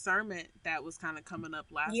 That discernment that was kind of coming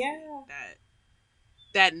up last week.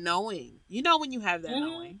 That knowing. You know when you have that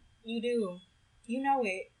knowing. You do. You know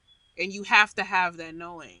it. And you have to have that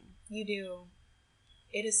knowing. You do.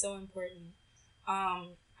 It is so important.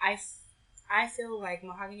 I feel like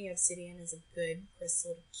mahogany obsidian is a good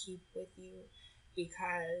crystal to keep with you,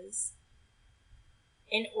 because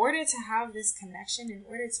in order to have this connection, in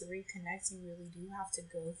order to reconnect, you really do have to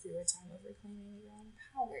go through a time of reclaiming your own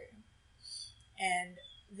power. And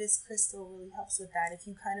this crystal really helps with that. If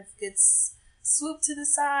you kind of get swooped to the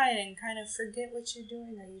side and kind of forget what you're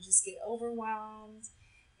doing, or you just get overwhelmed,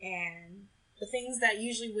 and the things that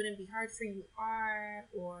usually wouldn't be hard for you are,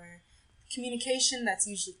 or communication that's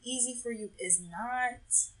usually easy for you is not,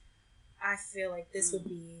 I feel like this would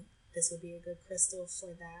be a good crystal for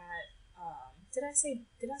that. Did I say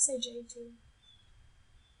jade too?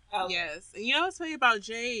 Oh, yes. And you know what's funny about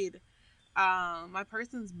jade? My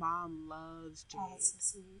person's mom loves jade. Oh, that's so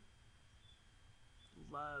sweet.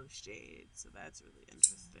 Loves jade, so that's really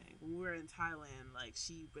interesting. When we were in Thailand, like,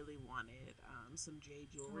 she really wanted some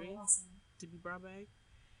jade jewelry to be brought back.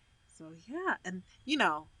 So yeah, and you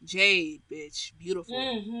know, jade, bitch, beautiful,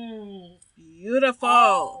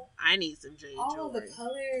 beautiful. I need some jade jewelry. All the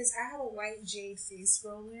colors. I have a white jade face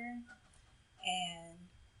roller, and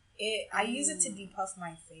I use it to depuff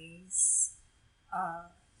my face.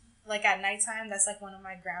 Like at nighttime, that's like one of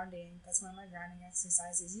my grounding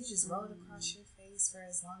exercises. You just roll it across your face for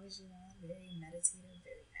as long as you want. Very meditative,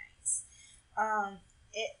 very nice. I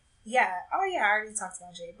already talked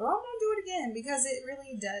about jade, but I'm gonna do it again because it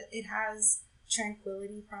really does. It has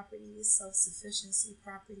tranquility properties, self-sufficiency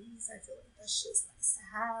properties. I feel like that's just nice to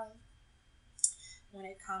have when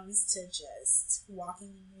it comes to just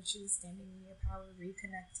walking in your truth, standing in your power,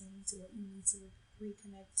 reconnecting to what you need to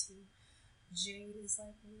reconnect to. Jade is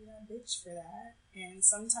like really that bitch for that. And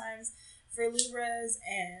sometimes for Libras,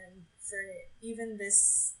 and for even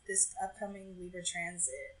this upcoming Libra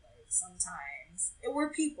transit, like sometimes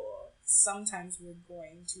we're people, sometimes we're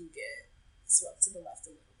going to get swept to the left a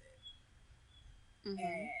little bit. Mm-hmm.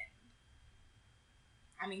 And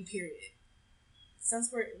I mean, period.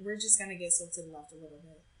 Since we're just gonna get swept to the left a little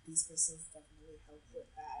bit, these crystals definitely help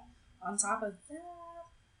with that. On top of that,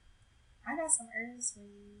 I got some herbs for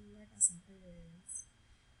you. I got some herbs.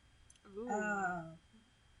 Ooh.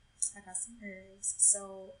 I got some herbs.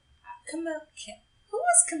 So, Camille. Who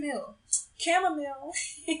was Camille? Chamomile.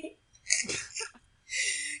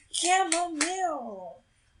 Chamomile.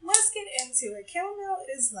 Let's get into it. Chamomile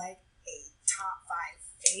is like a top 5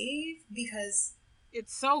 fave because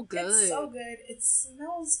it's so good. It's so good. It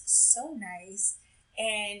smells so nice.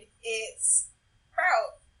 And it's,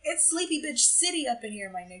 bro, it's Sleepy Bitch City up in here,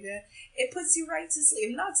 my nigga. It puts you right to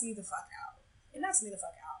sleep. It knocks me the fuck out.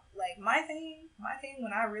 Like, my thing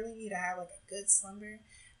when I really need to have, like, a good slumber,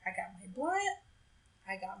 I got my blunt,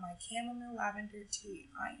 I got my chamomile lavender tea.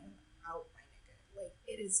 I am out, my nigga. Like,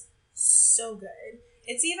 it is so good.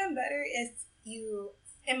 It's even better if you,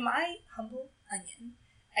 in my humble opinion,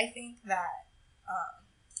 I think that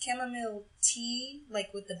chamomile tea,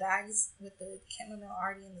 like with the bags, with the chamomile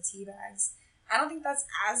already in the tea bags, I don't think that's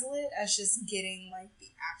as lit as just getting like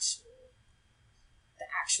the actual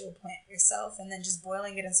plant yourself and then just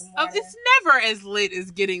boiling it in some water. Oh, it's never as lit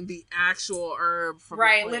as getting the actual herb from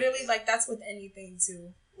right, literally, like that's with anything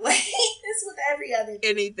too. Like it's with every other thing.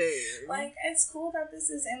 Anything. Like it's cool that this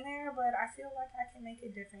is in there, but I feel like I can make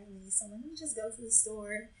it differently. So let me just go to the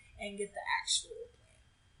store and get the actual plant.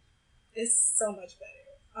 It's so much better.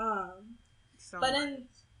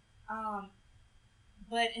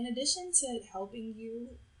 But in addition to helping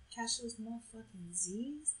you catch those motherfucking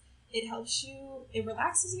Z's, it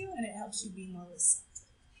relaxes you and it helps you be more receptive.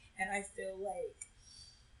 And I feel like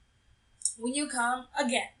when you come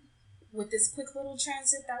again with this quick little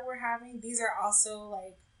transit that we're having, these are also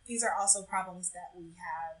problems that we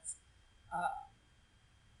have.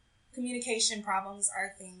 Communication problems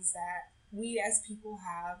are things that we as people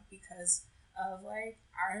have because of like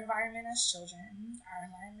our environment as children, our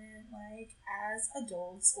environment like as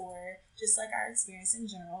adults, or just like our experience in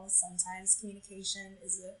general. Sometimes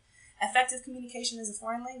effective communication is a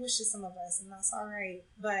foreign language to some of us, and that's all right.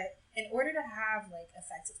 But in order to have like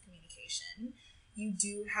effective communication, you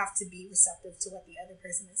do have to be receptive to what the other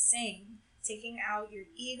person is saying, taking out your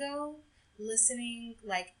ego, listening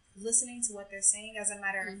to what they're saying as a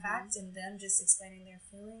matter of fact, and them just explaining their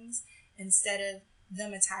feelings instead of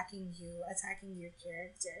them attacking your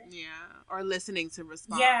character. Yeah, or listening to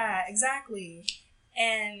respond. Yeah, exactly.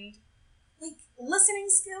 And like listening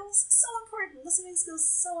skills, so important.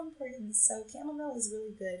 So chamomile is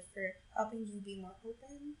really good for helping you be more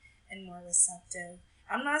open and more receptive.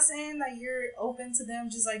 I'm not saying that you're open to them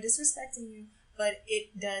just like disrespecting you, but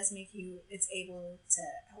it does it's able to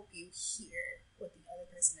help you hear what the other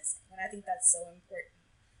person is saying. And I think that's so important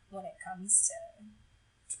when it comes to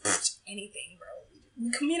anything, bro. We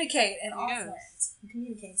communicate in all forms. We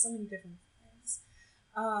communicate so many different things.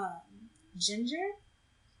 Ginger.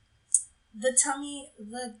 My tummy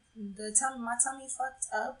fucked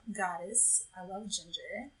up goddess. I love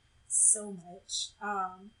ginger so much.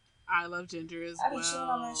 I love ginger as well. I be chewing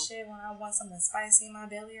on that shit when I want something spicy in my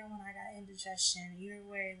belly or when I got indigestion. Either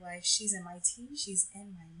way, like she's in my tea, she's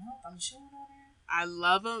in my mouth. I'm chewing on her. I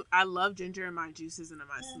love them. I love ginger in my juices and in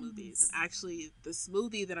my smoothies. And actually, the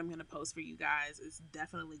smoothie that I'm going to post for you guys is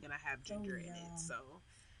definitely going to have ginger in it. So,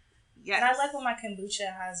 yes. And I like when my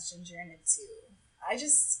kombucha has ginger in it too.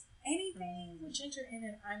 Anything with ginger in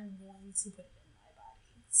it, I'm going to put it in my body.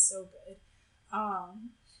 It's so good.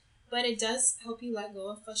 But it does help you let go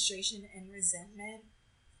of frustration and resentment.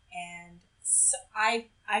 And so I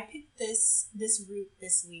picked this root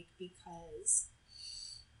this week because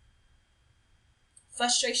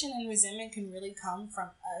frustration and resentment can really come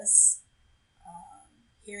from us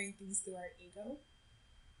hearing things through our ego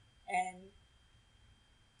and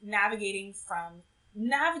navigating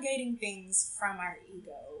things from our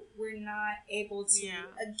ego. We're not able to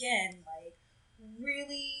again like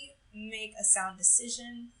really make a sound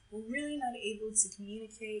decision. We're really not able to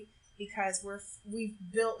communicate because we've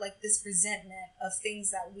built like this resentment of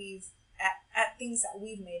things that we've at things that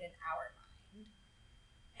we've made in our mind.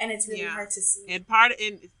 And it's really hard to see. And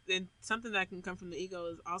and something that can come from the ego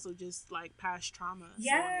is also just like past trauma.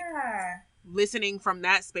 Yeah. So, like, listening from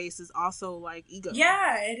that space is also like ego.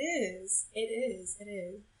 Yeah, it is. It is.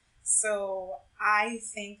 So I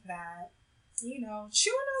think that, chewing on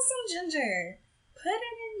some ginger, put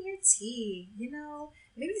it in your tea,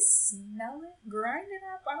 maybe smell it, grind it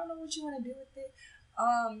up. I don't know what you want to do with it.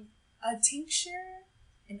 A tincture,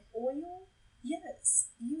 an oil, yes,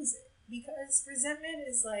 use it. Because resentment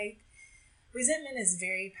is like, resentment is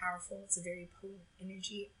very powerful. It's a very potent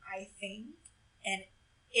energy, I think, and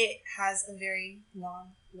it has a very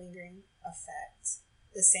long, lingering effect.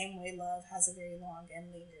 The same way love has a very long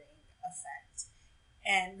and lingering effect.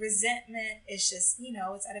 And resentment is just,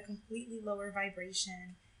 it's at a completely lower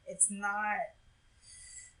vibration. It's not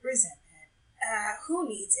resentment. Who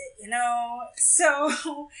needs it,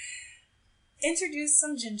 So introduce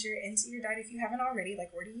some ginger into your diet if you haven't already.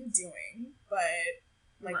 Like, what are you doing? But,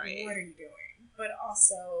 like, right. What are you doing? But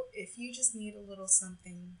also, if you just need a little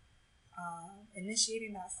something,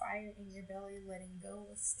 initiating that fire in your belly, letting go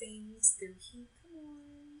of things through heat, come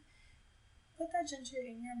on. Put that ginger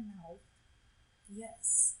in your mouth.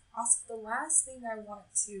 Yes. Also, the last thing I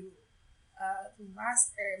want to, the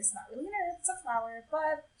last herb, it's not really an herb, it's a flower,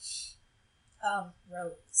 but,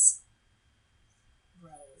 rose.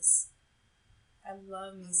 Rose. I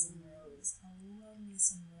love me some rose.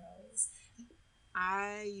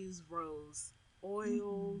 I use rose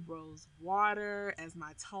oil, rose water as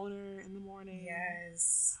my toner in the morning.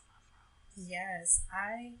 Yes. I love rose. Yes.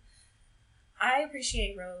 I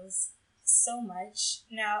appreciate rose so much.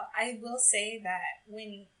 Now, I will say that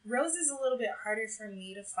when rose is a little bit harder for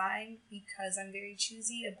me to find because I'm very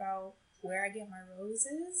choosy about where I get my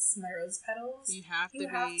roses, my rose petals. You have to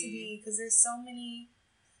be because there's so many.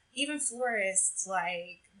 Even florists,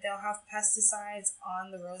 like, they'll have pesticides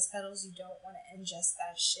on the rose petals. You don't want to ingest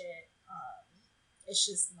that shit. It's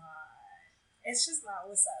just not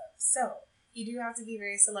what's up. So you do have to be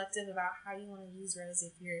very selective about how you want to use rose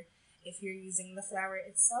if you're using the flower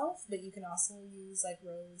itself, but you can also use like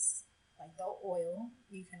rose, like the oil.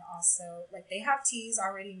 You can also, like, they have teas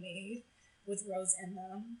already made with rose in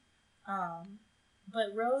them.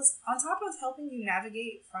 But rose, on top of helping you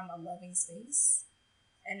navigate from a loving space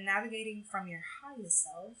and navigating from your highest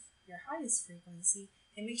self, your highest frequency,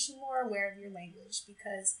 it makes you more aware of your language,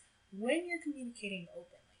 because when you're communicating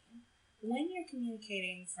openly, when you're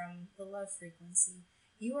communicating from the love frequency,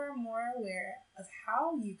 you are more aware of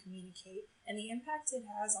how you communicate and the impact it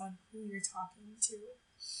has on who you're talking to.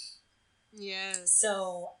 Yes.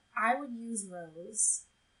 So I would use rose.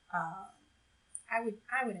 I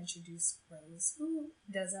would introduce rose. Who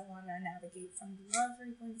doesn't want to navigate from the love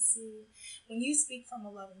frequency? When you speak from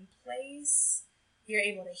a loving place, you're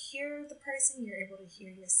able to hear the person, you're able to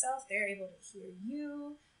hear yourself, they're able to hear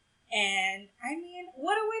you. And I mean,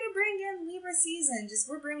 what a way to bring in Libra season. Just,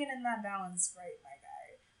 we're bringing in that balance, right, my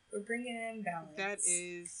guy? We're bringing in balance. That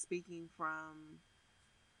is speaking from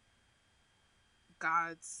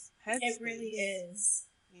God's headspace. It really is.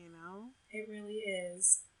 It really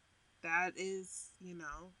is. That is,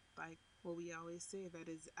 like what we always say, that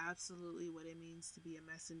is absolutely what it means to be a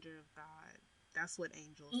messenger of God. That's what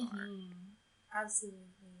angels are. Absolutely.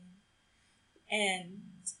 And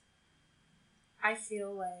I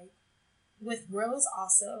feel like with rose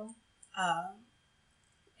also,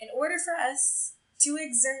 in order for us to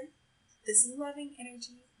exert this loving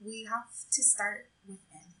energy, we have to start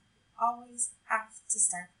within. Always have to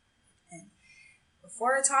start within.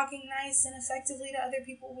 Before talking nice and effectively to other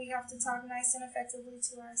people, we have to talk nice and effectively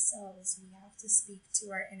to ourselves. We have to speak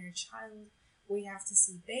to our inner child. We have to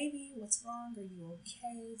see, baby, what's wrong? Are you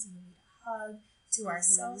okay? Do you need a hug? To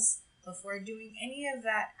ourselves before doing any of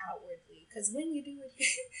that outwardly. Because when you do it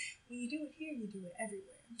here, you do it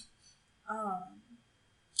everywhere.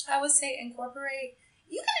 I would say incorporate.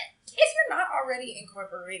 If you're not already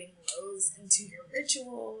incorporating rose into your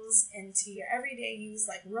rituals, into your everyday use,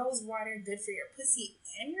 like rose water, good for your pussy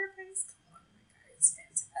and your face. Come on, my God, it's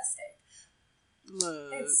fantastic.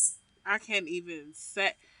 Look, I can't even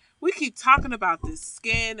say. We keep talking about this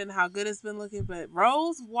skin and how good it's been looking, but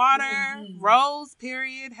rose water, rose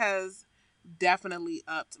period, has definitely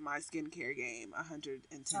upped my skincare game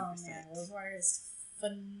 110%. Oh man, rose water is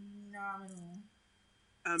phenomenal.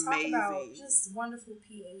 Amazing. Talk about just wonderful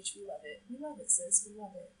pH. We love it. We love it, sis. We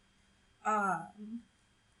love it.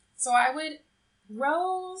 So I would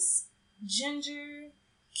rose, ginger,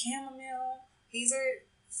 chamomile. These are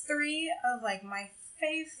 3 of like my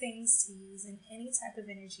fave things to use in any type of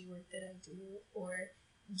energy work that I do, or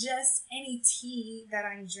just any tea that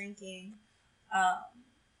I'm drinking,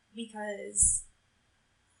 because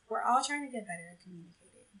we're all trying to get better at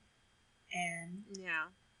communicating and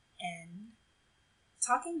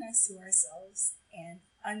talking nice to ourselves and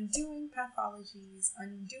undoing pathologies,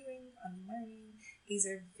 unlearning. These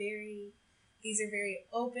are very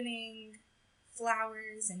opening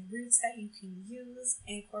flowers and roots that you can use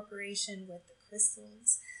in corporation with the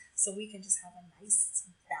crystals, so we can just have a nice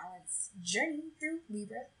balanced journey through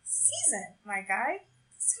Libra season, my guy.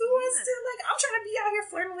 Who wants to, like, I'm trying to be out here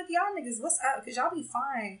flirting with y'all niggas. What's up? Because y'all be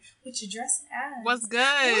fine with your dress and ass. What's good?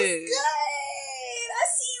 What's good? I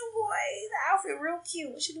see you, boy. The outfit real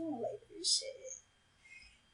cute. What you doing later? Shit.